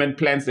development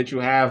plans that you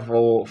have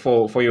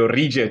for your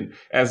region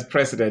as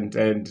president,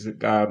 and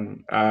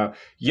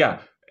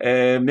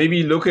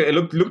maybe look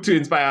to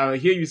inspire. I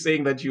hear you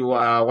saying that you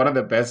are one of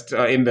the best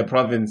in the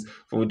province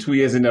for 2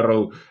 years in a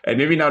row, and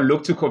maybe now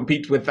look to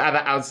compete with other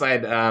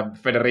outside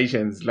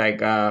federations.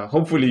 Like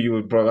hopefully you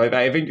will provide.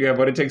 I think you have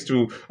what it takes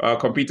to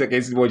compete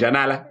against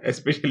Bojanala,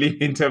 especially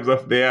in terms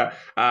of their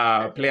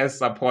players'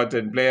 support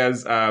and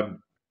players.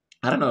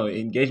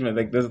 Engagement,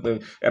 like this,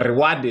 the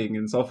rewarding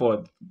and so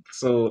forth.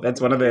 So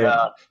that's one of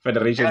the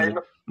federations.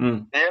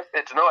 Yes,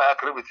 I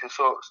agree with you.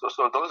 So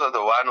those are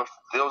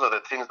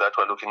the things that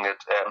we're looking at.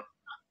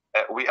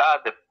 We are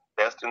the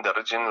best in the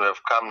region. We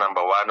have come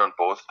number one on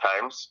both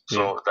times,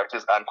 so that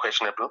is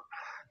unquestionable.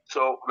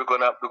 So we're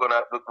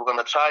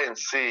gonna try and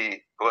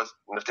see, because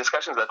the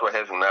discussions that we're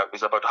having now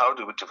is about how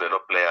do we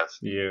develop players.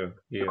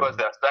 Because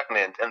they're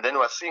stagnant, and then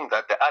we're seeing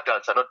that the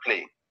adults are not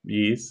playing.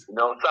 Yes.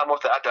 Some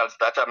of the adults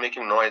that are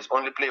making noise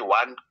only play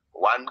one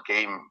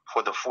game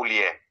for the full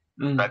year.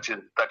 That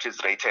is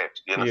rated.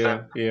 You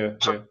understand?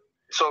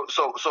 So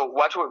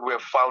what we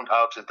have found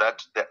out is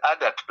that the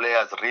adult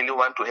players really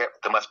want to have.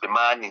 There must be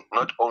money,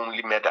 not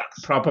only medals.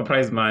 Proper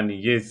prize money.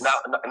 Yes.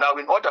 Now,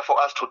 in order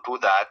for us to do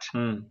that,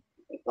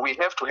 we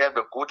have to have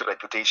a good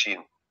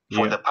reputation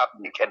for the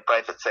public and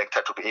private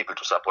sector to be able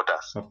to support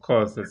us. Of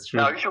course, that's true.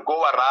 Now, if you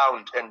go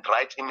around and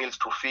write emails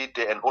to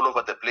FIDE and all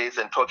over the place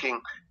and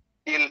talking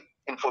ill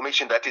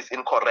information that is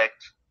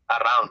incorrect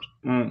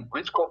around,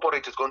 which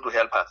corporate is going to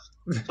help us?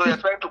 So you're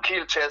trying to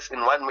kill chess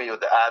in one way or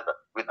the other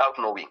without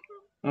knowing.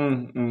 You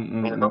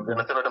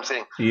understand what I'm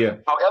saying? Yeah.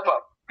 However,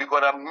 we're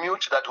going to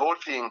mute that whole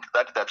thing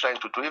that they're trying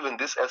to do, even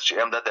this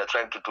SGM that they're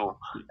trying to do.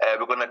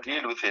 We're going to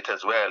deal with it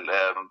as well,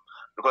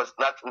 because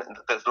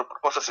the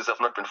processes have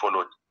not been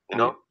followed, you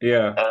know?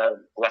 Yeah.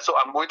 So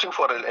I'm waiting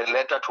for a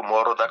letter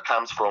tomorrow that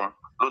comes from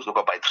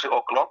Luzuka by 3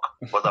 o'clock,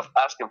 because I've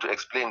asked him to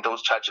explain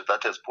those charges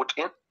that has put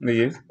in.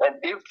 Yes. And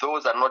if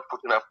those are not put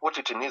in, I've put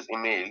it in his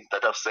email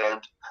that I've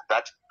sent,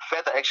 that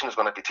further action is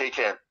going to be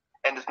taken,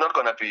 and it's not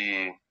going to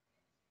be...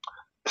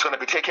 It's going to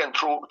be taken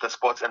through the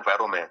sports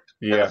environment.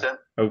 Yeah.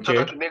 Okay. So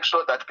that to make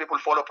sure that people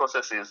follow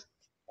processes,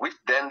 which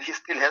then he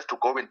still has to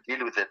go and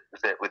deal with the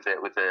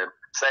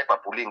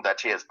cyberbullying that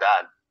he has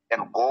done,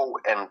 and go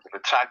and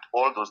retract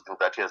all those things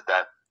that he has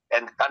done.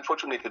 And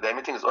unfortunately, the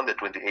meeting is on the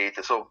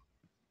 28th, so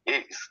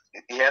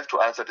he has to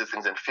answer these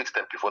things and fix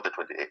them before the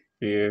 28th.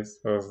 Yes,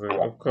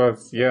 of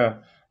course, yeah.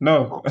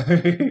 No,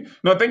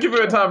 no. Thank you for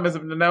your time, Mr.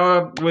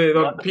 Mninawa.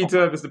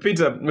 Mr.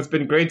 Peter, it's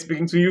been great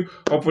speaking to you.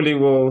 Hopefully,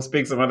 we'll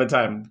speak some other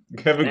time.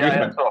 Have a good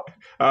one. Sure.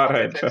 All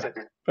right.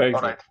 Thanks.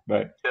 All right.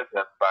 Bye. Yes,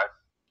 bye.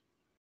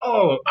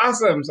 Oh,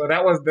 awesome! So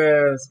that was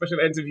the special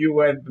interview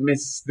with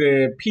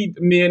Mr.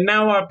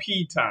 Mninawa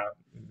Peter,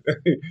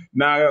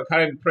 now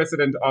current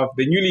president of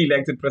the newly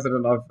elected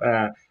president of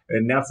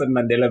Nelson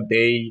Mandela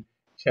Bay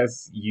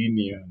Chess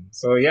Union.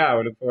 So yeah,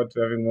 we look forward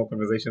to having more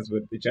conversations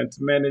with the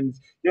gentleman, and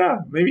yeah,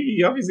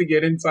 maybe obviously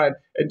get insight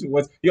into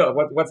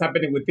what's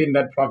happening within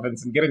that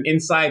province and get an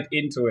insight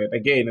into it.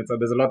 Again,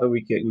 there's a lot that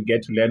we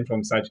get to learn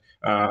from such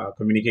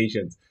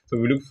communications. So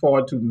we look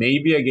forward to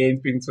maybe again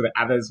speaking to the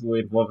others who are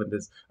involved in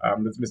this.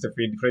 That's Mr.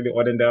 Freddie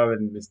Ordendale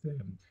and Mr.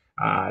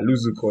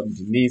 Luzuko and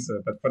Denise.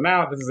 But for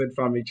now, this is it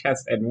from me,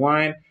 Chess and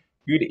Wine.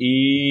 Good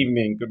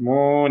evening, good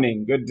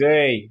morning, good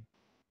day.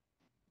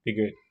 Be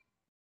good.